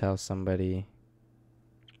you would tell somebody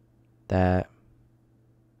that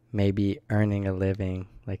may be earning a living,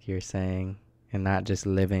 like you're saying, and not just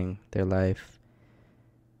living their life,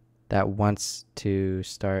 that wants to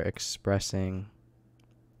start expressing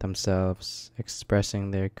themselves, expressing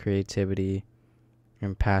their creativity,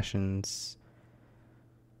 and passions,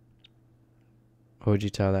 what would you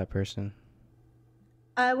tell that person?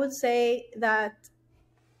 I would say that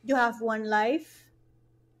you have one life,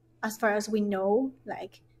 as far as we know.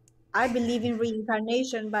 Like, I believe in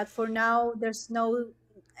reincarnation, but for now,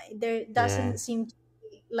 there Yeah, doesn't seem to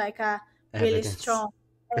be like a really evidence. strong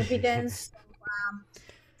evidence.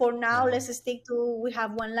 For now, Yeah. let's stick to we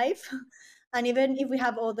have one life. And even if we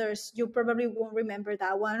have others, you probably won't remember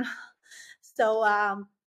that one. So,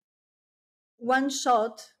 one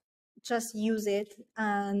shot, just use it,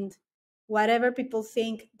 and whatever people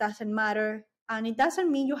think doesn't matter. And it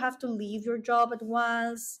doesn't mean you have to leave your job at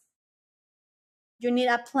once. You need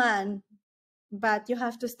a plan, but you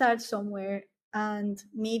have to start somewhere. And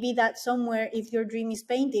maybe that somewhere, if your dream is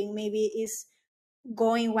painting, maybe is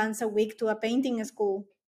going once a week to a painting school.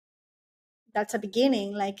 That's a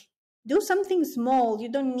beginning. Like, do something small. You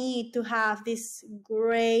don't need to have this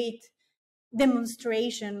great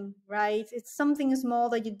demonstration, right? It's something small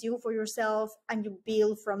that you do for yourself and you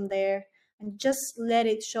build from there, and just let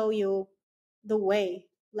it show you the way.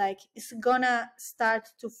 Like, it's gonna start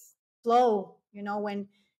to flow, when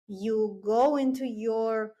you go into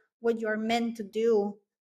your what you're meant to do.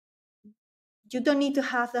 You don't need to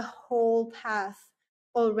have the whole path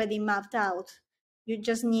already mapped out. You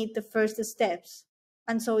just need the first steps.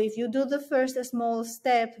 And so if you do the first small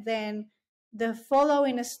step, then the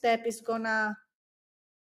following step is gonna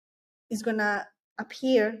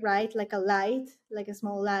appear, right? Like a light, like a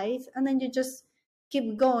small light. And then you just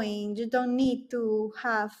keep going. You don't need to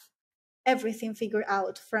have everything figured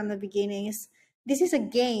out from the beginning. This is a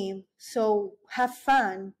game, so have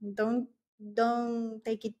fun. Don't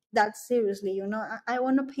take it that seriously. I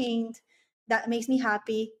want to paint. That makes me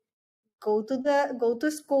happy. Go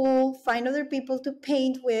to school, find other people to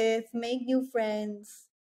paint with, make new friends,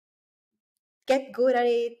 get good at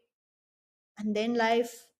it, and then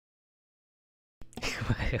life.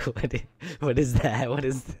 what, what is that? What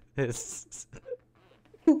is this?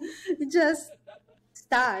 Just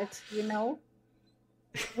start,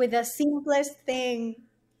 with the simplest thing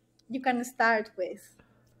you can start with.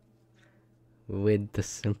 With the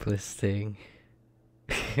simplest thing.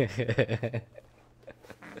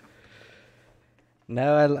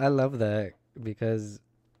 No, I love that because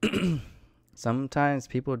sometimes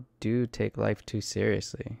people do take life too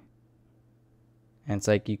seriously. And it's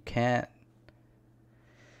like you can't,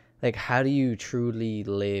 like, how do you truly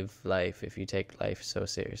live life if you take life so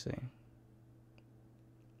seriously?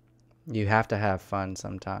 You have to have fun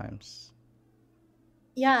sometimes.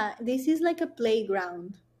 Yeah, this is like a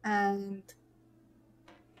playground, and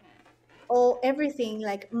all everything,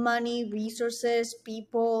 like money, resources,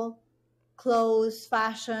 people, clothes,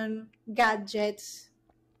 fashion, gadgets,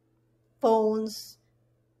 phones,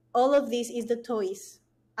 all of this is the toys.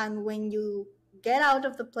 And when you get out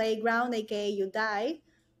of the playground, aka you die,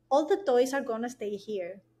 all the toys are gonna stay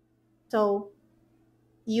here. So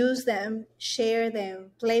use them, share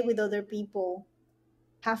them, play with other people,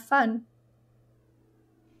 have fun.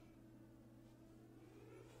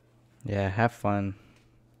 Yeah, have fun.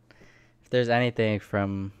 If there's anything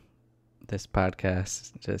from this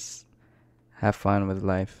podcast, just have fun with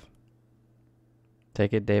life.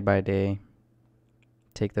 Take it day by day.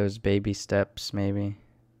 Take those baby steps, maybe.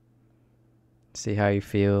 See how you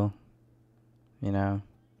feel, you know?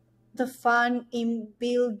 The fun in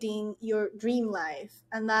building your dream life.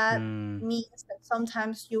 And that Hmm. means that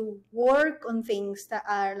sometimes you work on things that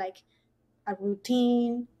are like a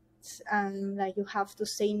routine, and like you have to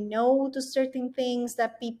say no to certain things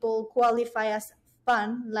that people qualify as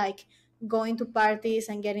fun, like going to parties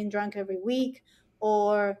and getting drunk every week,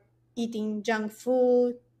 or eating junk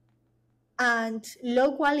food, and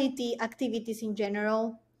low quality activities in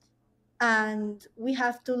general. And we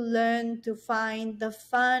have to learn to find the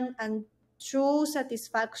fun and true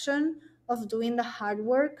satisfaction of doing the hard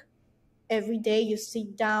work. Every day you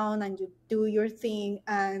sit down and you do your thing,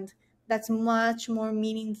 and that's much more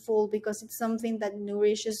meaningful because it's something that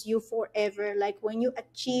nourishes you forever. Like, when you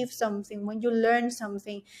achieve something, when you learn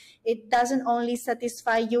something, it doesn't only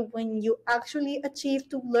satisfy you when you actually achieve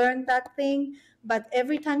to learn that thing, but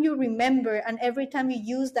every time you remember and every time you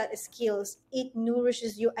use that skills, it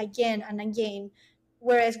nourishes you again and again.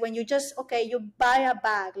 Whereas when you just, okay, you buy a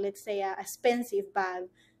bag, let's say a expensive bag,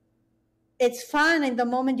 it's fun in the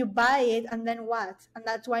moment you buy it, and then what? And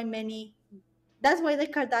that's why the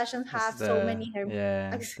Kardashians This have is so the, many hair.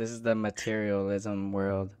 yeah, this is the materialism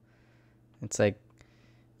world. It's like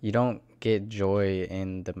you don't get joy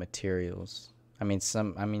in the materials. I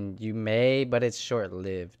mean, you may, but it's short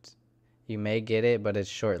lived. You may get it, but it's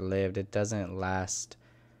short lived. It doesn't last.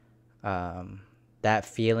 Um, that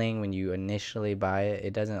feeling when you initially buy it,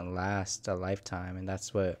 it doesn't last a lifetime, and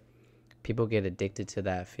that's what people get addicted to,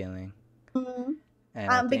 that feeling. Mhm.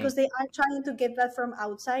 And I Because think they are trying to get that from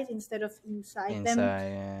outside instead of inside them, inside,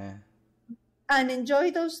 yeah, and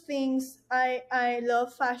enjoy those things. I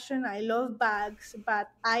love fashion, I love bags,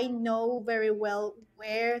 but I know very well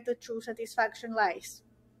where the true satisfaction lies.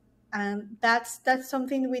 And that's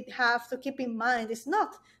something we have to keep in mind. It's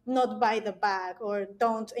not buy the bag or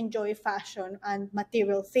don't enjoy fashion and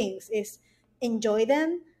material things. It's enjoy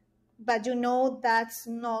them, but you know that's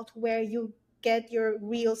not where you get your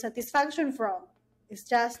real satisfaction from. It's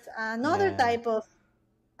just another yeah. type of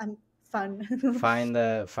um, fun. Find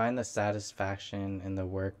the satisfaction in the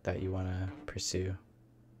work that you want to pursue.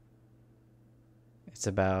 It's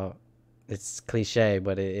about, it's cliche,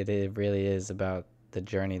 but it really is about the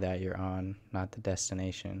journey that you're on, not the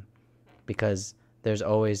destination. Because there's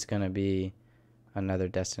always going to be another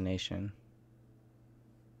destination.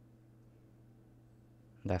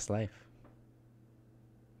 That's life.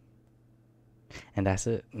 And that's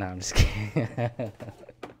it. No, I'm just kidding.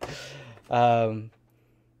 um,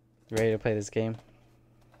 ready to play this game?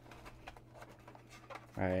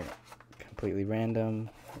 All right. Completely random.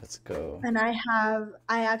 Let's go. And I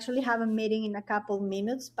actually have a meeting in a couple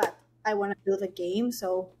minutes, but I want to do the game.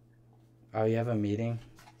 So Oh, you have a meeting?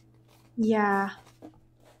 yeah,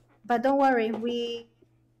 but don't worry. We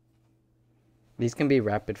These can be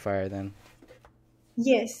rapid fire then.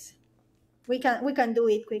 Yes, we can do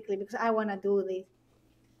it quickly because I want to do this.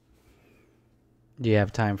 Do you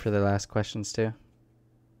have time for the last questions too?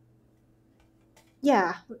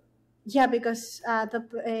 Yeah, yeah, because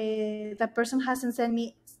the person hasn't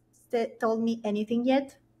told me anything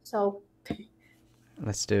yet. So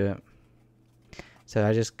Let's do it. So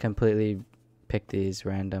I just completely picked these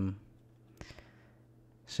random.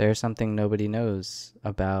 Share something nobody knows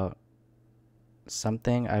about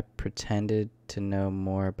something I pretended to know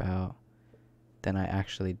more about than I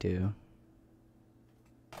actually do.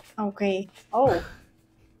 okay. Oh.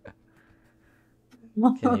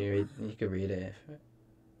 Can you read? You can read it.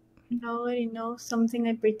 Nobody knows something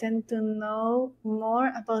I pretend to know more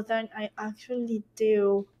about than I actually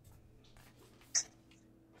do.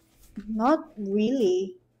 Not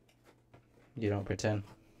really. You don't pretend.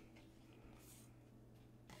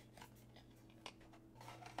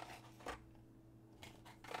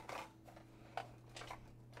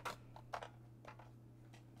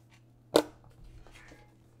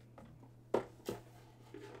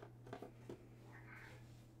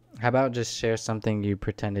 How about just share something you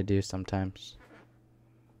pretend to do sometimes,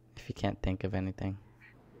 if you can't think of anything?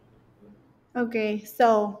 Okay,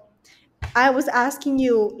 so I was asking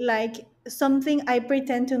you like something I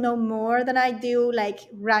pretend to know more than I do, like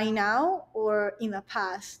right now or in the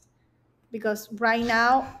past. Because right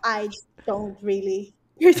now I don't really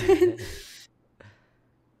pretend.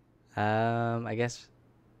 I guess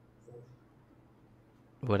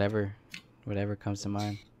whatever, whatever comes to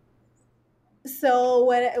mind. So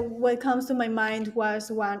what comes to my mind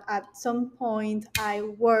was one at some point I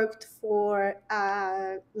worked for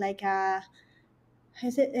like a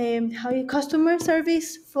is it how you customer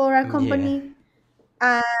service for a Yeah. company,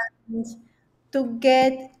 and to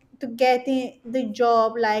get the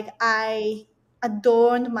job, like I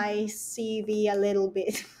adorned my CV a little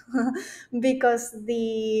bit because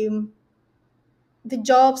the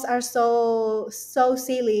jobs are so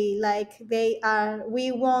silly. Like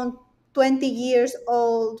we want 20 years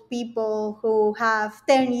old people who have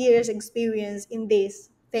 10 years experience in this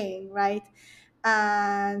thing, right?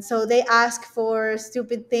 And so they ask for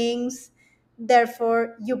stupid things,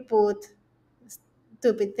 therefore you put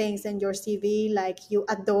stupid things in your CV, like you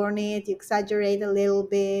adorn it, you exaggerate a little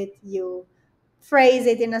bit, you phrase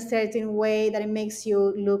it in a certain way that it makes you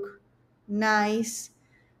look nice.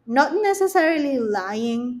 Not necessarily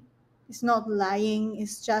lying. It's not lying,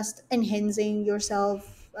 it's just enhancing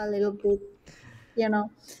yourself a little bit, you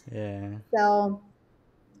know. Yeah. So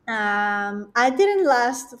I didn't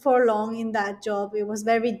last for long in that job. It was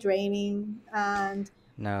very draining, and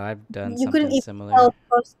No, I've done you couldn't something even similar. help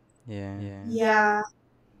Yeah. yeah.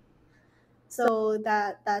 So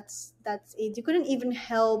that's it. You couldn't even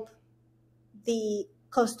help the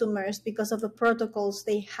customers because of the protocols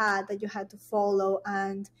they had that you had to follow,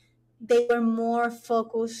 and they were more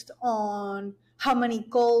focused on how many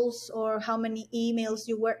calls or how many emails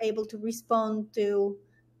you were able to respond to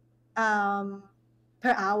um,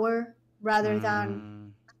 per hour rather than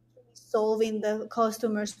Mm, solving the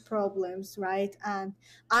customers problems, right? And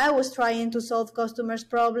I was trying to solve customers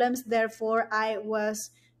problems, therefore I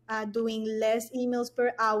was doing less emails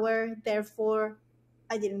per hour, therefore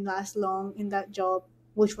I didn't last long in that job.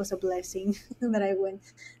 which was a blessing that I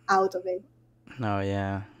went out of it. Oh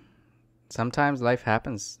yeah. Sometimes life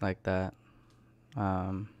happens like that.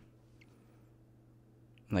 Um,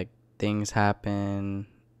 like things happen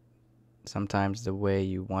sometimes the way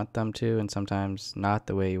you want them to, and sometimes not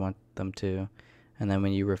the way you want them to. And then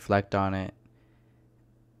when you reflect on it,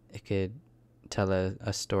 it could tell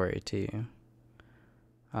a story to you.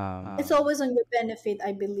 It's always on your benefit,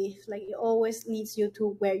 I believe. Like it always leads you to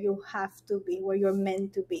where you have to be, where you're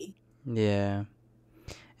meant to be. Yeah.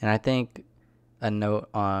 And I think a note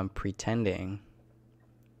on pretending.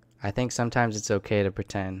 I think sometimes it's okay to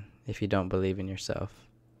pretend if you don't believe in yourself.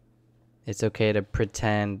 It's okay to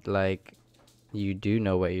pretend like you do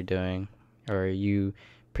know what you're doing, or you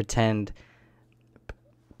pretend,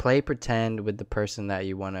 play pretend with the person that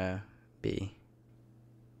you want to be.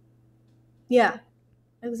 Yeah,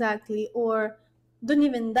 exactly. Or don't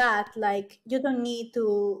even that. Like you don't need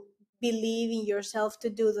to believe in yourself to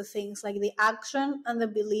do the things. Like the action and the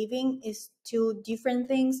believing is two different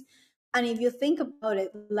things. And if you think about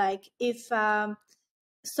it, like if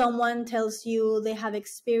someone tells you they have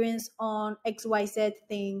experience on XYZ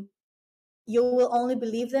thing, you will only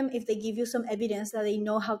believe them if they give you some evidence that they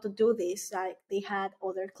know how to do this. Like they had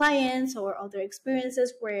other clients or other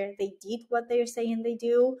experiences where they did what they're saying they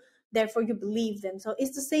do. Therefore, you believe them. So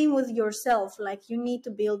it's the same with yourself. Like you need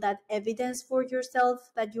to build that evidence for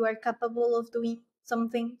yourself that you are capable of doing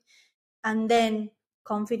something, and then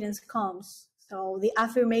confidence comes. So the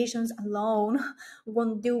affirmations alone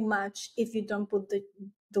won't do much if you don't put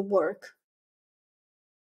the work.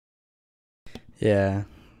 Yeah.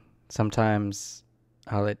 Sometimes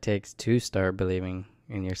all it takes to start believing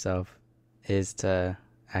in yourself is to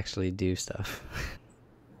actually do stuff.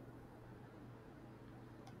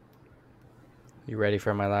 You ready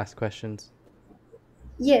for my last questions?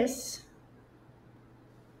 Yes.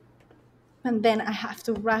 And then I have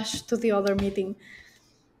to rush to the other meeting.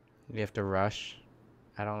 You have to rush.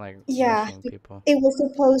 I don't like Yeah, rushing people. it was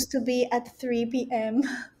supposed to be at 3 p.m.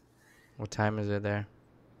 What time is it there?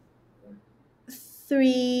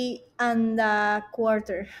 3 and a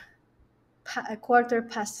quarter, a quarter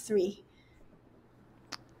past 3.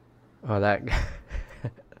 Oh, that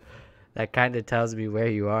that kind of tells me where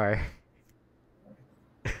you are.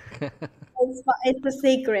 It's a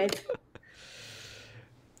secret.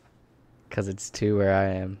 Because it's 2 where I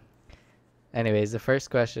am. Anyways, the first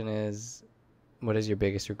question is, what is your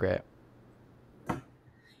biggest regret?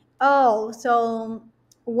 Oh, so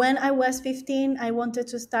when I was 15, I wanted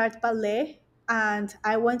to start ballet and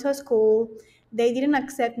I went to school. They didn't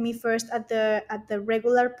accept me first at the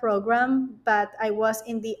regular program, but I was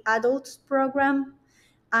in the adults program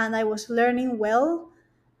and I was learning well.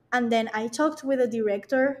 And then I talked with a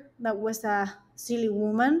director that was a silly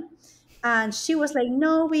woman, and she was like,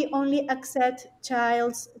 no, we only accept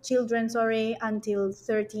children, sorry, until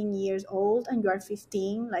 13 years old, and you are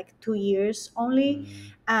 15, like 2 years only,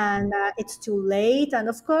 Mm, and it's too late. And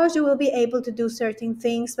of course you will be able to do certain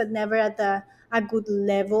things, but never at a good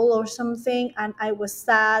level or something. And I was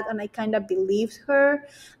sad and I kind of believed her,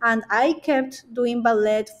 and I kept doing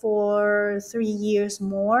ballet for 3 years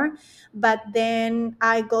more. But then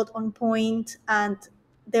I got on point, and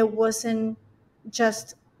there wasn't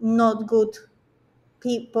just not good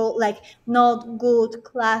people, like not good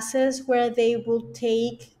classes where they will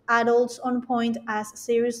take adults on point as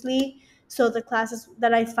seriously. So the classes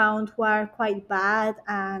that I found were quite bad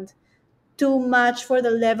and too much for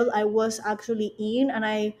the level I was actually in, and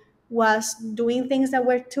I was doing things that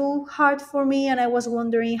were too hard for me, and I was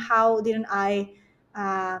wondering how didn't I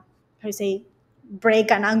how to say,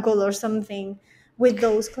 break an ankle or something with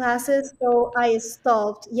those classes. So I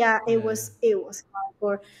stopped. Yeah, yeah. it was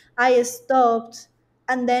hardcore. I stopped,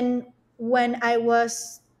 and then when I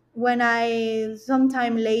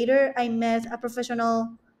sometime later I met a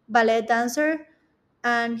professional ballet dancer,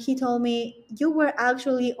 and he told me you were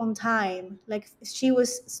actually on time. Like she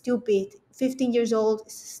was stupid, 15 years old,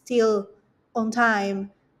 still on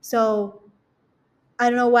time. So I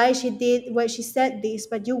don't know why she said this,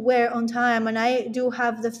 but you were on time, and I do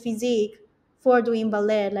have the physique for doing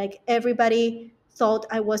ballet. Like everybody thought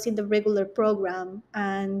I was in the regular program,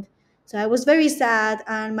 and so I was very sad.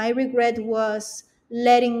 And my regret was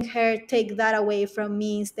letting her take that away from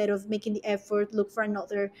me instead of making the effort, look for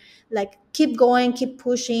another, like keep going, keep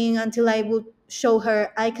pushing until I would show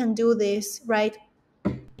her I can do this, right?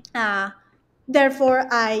 Uh, Therefore,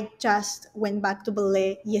 I just went back to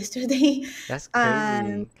ballet yesterday, That's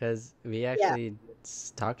and crazy because we yeah, actually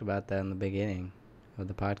talked about that in the beginning of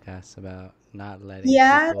the podcast about not letting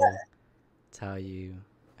yeah, people tell you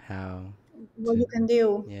how what to. you can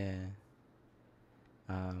do. Yeah.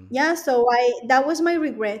 Yeah, so I that was my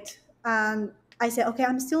regret, and I said, okay,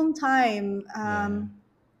 I'm still on time. Yeah.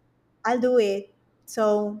 I'll do it.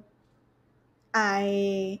 So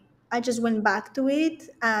I I just went back to it,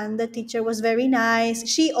 and the teacher was very nice.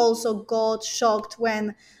 She also got shocked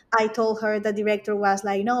when I told her the director was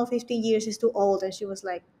like, "No, 15 years is too old," and she was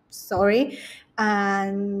like, "Sorry,"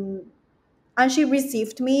 and she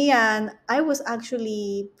received me, and I was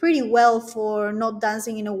actually pretty well for not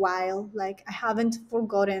dancing in a while. Like I haven't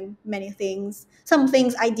forgotten many things. Some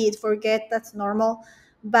things I did forget. That's normal,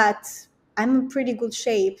 but I'm in pretty good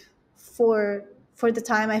shape for the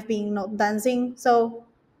time I've been not dancing. So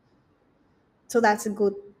that's a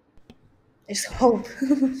good. There's hope.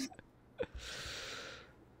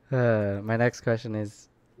 My next question is,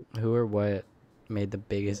 who or what made the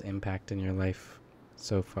biggest impact in your life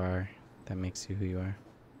so far that makes you who you are?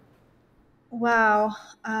 Wow.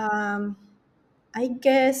 Um, I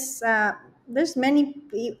guess there's many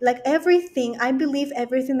like everything. I believe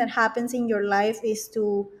everything that happens in your life is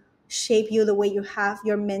to shape you the way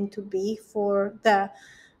you're meant to be for the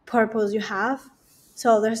purpose you have.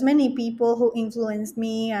 So there's many people who influenced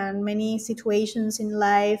me and many situations in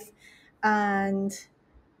life, and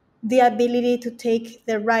the ability to take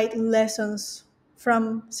the right lessons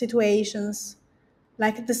from situations.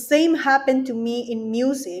 Like the same happened to me in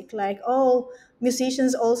music. Like, oh,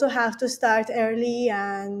 musicians also have to start early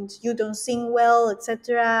and you don't sing well,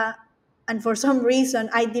 etc. And for some reason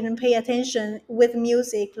I didn't pay attention with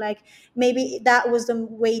music. Like maybe that was the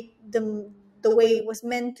way it was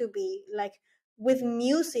meant to be. Like with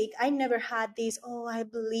music I never had this, oh, I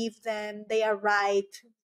believe them, they are right.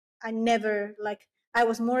 I never, like, I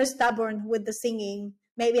was more stubborn with the singing.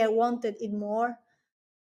 Maybe I wanted it more,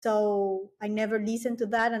 so I never listened to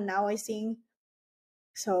that, and now I sing.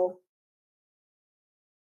 So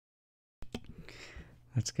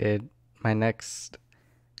That's good. My next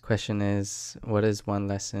question is, what is one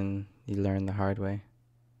lesson you learned the hard way?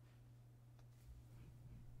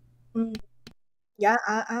 mm, yeah,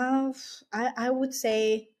 I would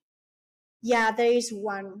say, yeah, there is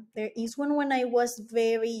one. There is one. When I was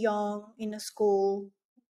very young in a school,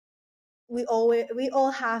 we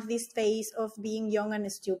all have this phase of being young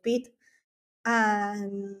and stupid,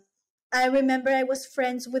 and I remember I was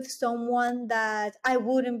friends with someone that I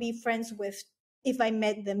wouldn't be friends with if I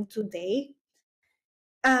met them today.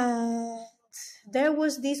 And there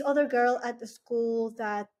was this other girl at the school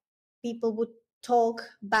that people would talk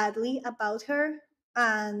badly about her,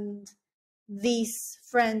 and this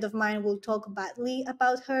friend of mine will talk badly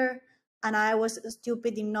about her, and I was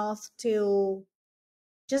stupid enough to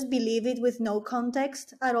just believe it with no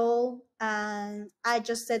context at all, and I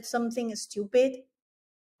just said something stupid,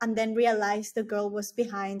 and then realized the girl was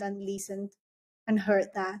behind and listened and heard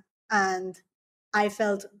that, and I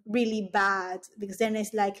felt really bad because then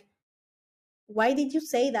it's like, why did you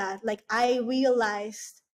say that? Like, I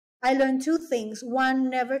realized I learned two things. One,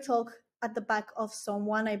 never talk at the back of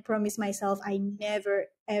someone. I promised myself I never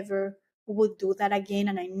ever would do that again,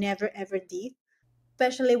 and I never ever did,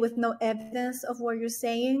 especially with no evidence of what you're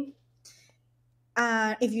saying.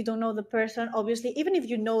 If you don't know the person, obviously, even if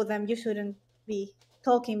you know them, you shouldn't be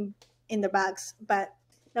talking in the backs. But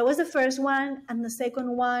that was the first one. And the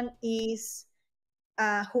second one is,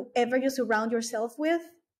 whoever you surround yourself with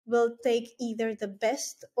will take either the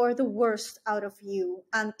best or the worst out of you.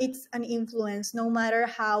 And it's an influence, no matter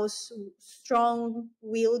how strong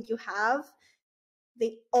will you have,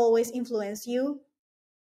 they always influence you.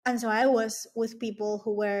 And so I was with people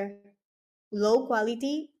who were low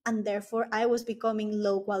quality, and therefore I was becoming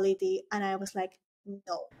low quality. And I was like,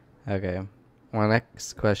 no. Okay. My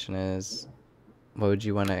next question is, what would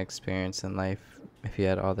you want to experience in life if you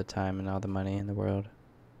had all the time and all the money in the world?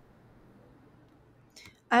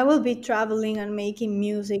 I will be traveling and making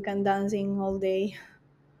music and dancing all day.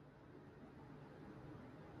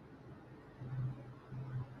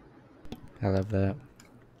 I love that.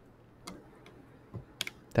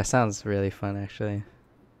 That sounds really fun, actually.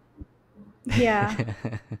 Yeah.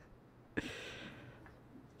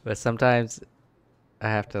 But sometimes I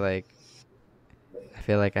have to like, I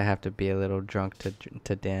feel like I have to be a little drunk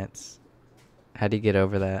to dance. How do you get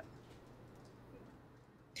over that?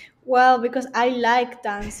 Well, because I like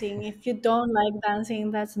dancing. If you don't like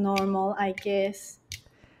dancing, that's normal, I guess.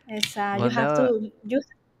 It's Well, no,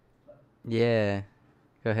 yeah.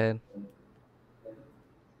 Go ahead.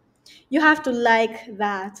 you have to like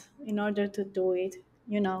that in order to do it.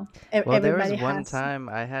 Well, there was Everybody one has. time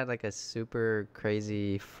I had like a super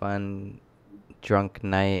crazy fun drunk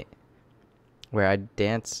night where I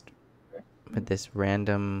danced with this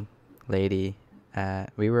random lady.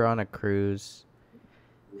 We were on a cruise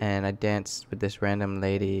and I danced with this random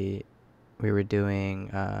lady. We were doing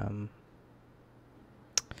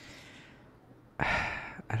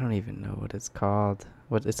I don't even know what it's called.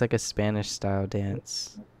 It's like a Spanish style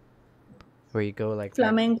dance where you go like back,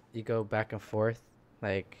 Flamenco. you go back and forth,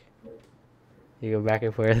 like you go back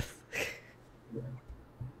and forth.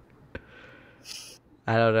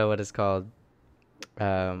 I don't know what it's called.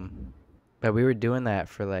 But we were doing that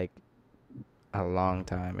for like a long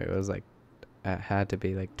time. It was like it had to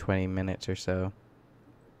be like 20 minutes or so.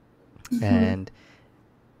 And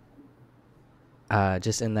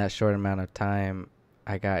just in that short amount of time,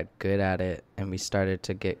 I got good at it, and we started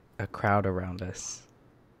to get a crowd around us.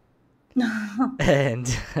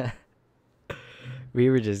 And we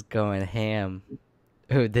were just going ham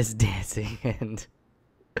with this dancing. And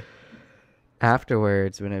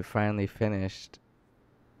afterwards, when it finally finished,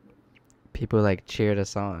 people like cheered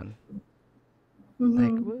us on.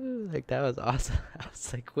 Like, woo, like that was awesome. I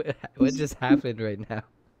was like, what just happened right now?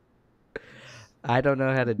 I don't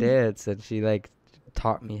know how to dance, and she like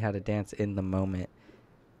taught me how to dance in the moment,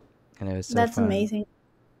 and it was so That's fun. amazing.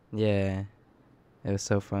 Yeah, it was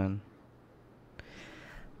so fun.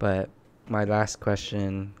 But my last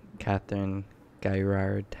question, Catherine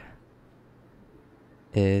Gairard,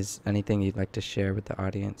 is anything you'd like to share with the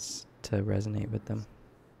audience to resonate with them?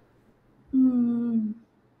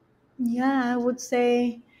 Yeah, I would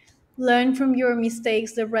say learn from your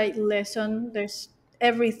mistakes the right lesson. There's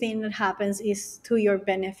everything that happens is to your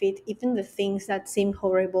benefit, even the things that seem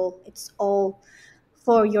horrible. It's all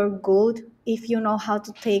for your good if you know how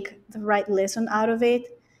to take the right lesson out of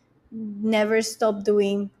it. Never stop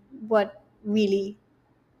doing what really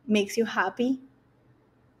makes you happy,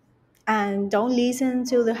 and don't listen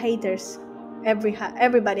to the haters.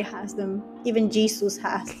 Everybody has them, even Jesus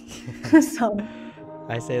has. So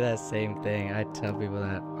I say that same thing. I tell people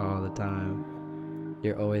that all the time.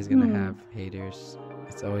 You're always going to hmm, have haters.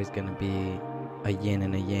 It's always going to be a yin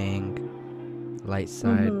and a yang, light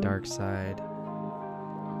side, dark side.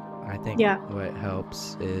 I think yeah. what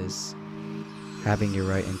helps is having your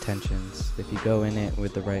right intentions. If you go in it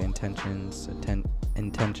with the right intentions,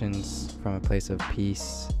 intentions from a place of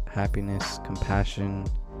peace, happiness, compassion,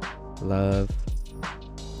 love,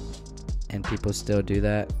 and people still do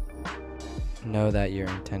that, know that your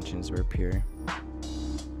intentions were pure.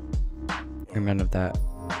 And none of that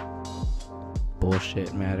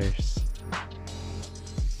bullshit matters.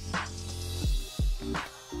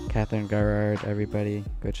 Catherine Garrard, everybody,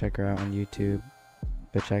 go check her out on YouTube.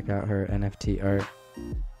 Go check out her NFT art.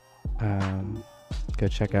 Go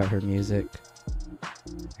check out her music.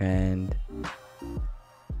 And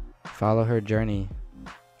follow her journey.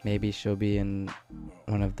 Maybe she'll be in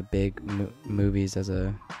one of the big movies as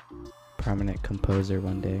a prominent composer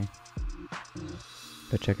one day.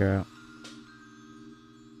 Go check her out.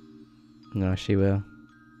 No, she will.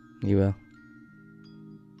 You will.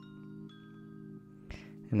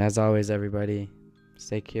 And as always, everybody,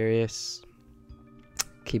 stay curious.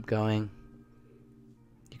 Keep going.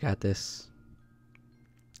 You got this.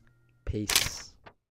 Peace.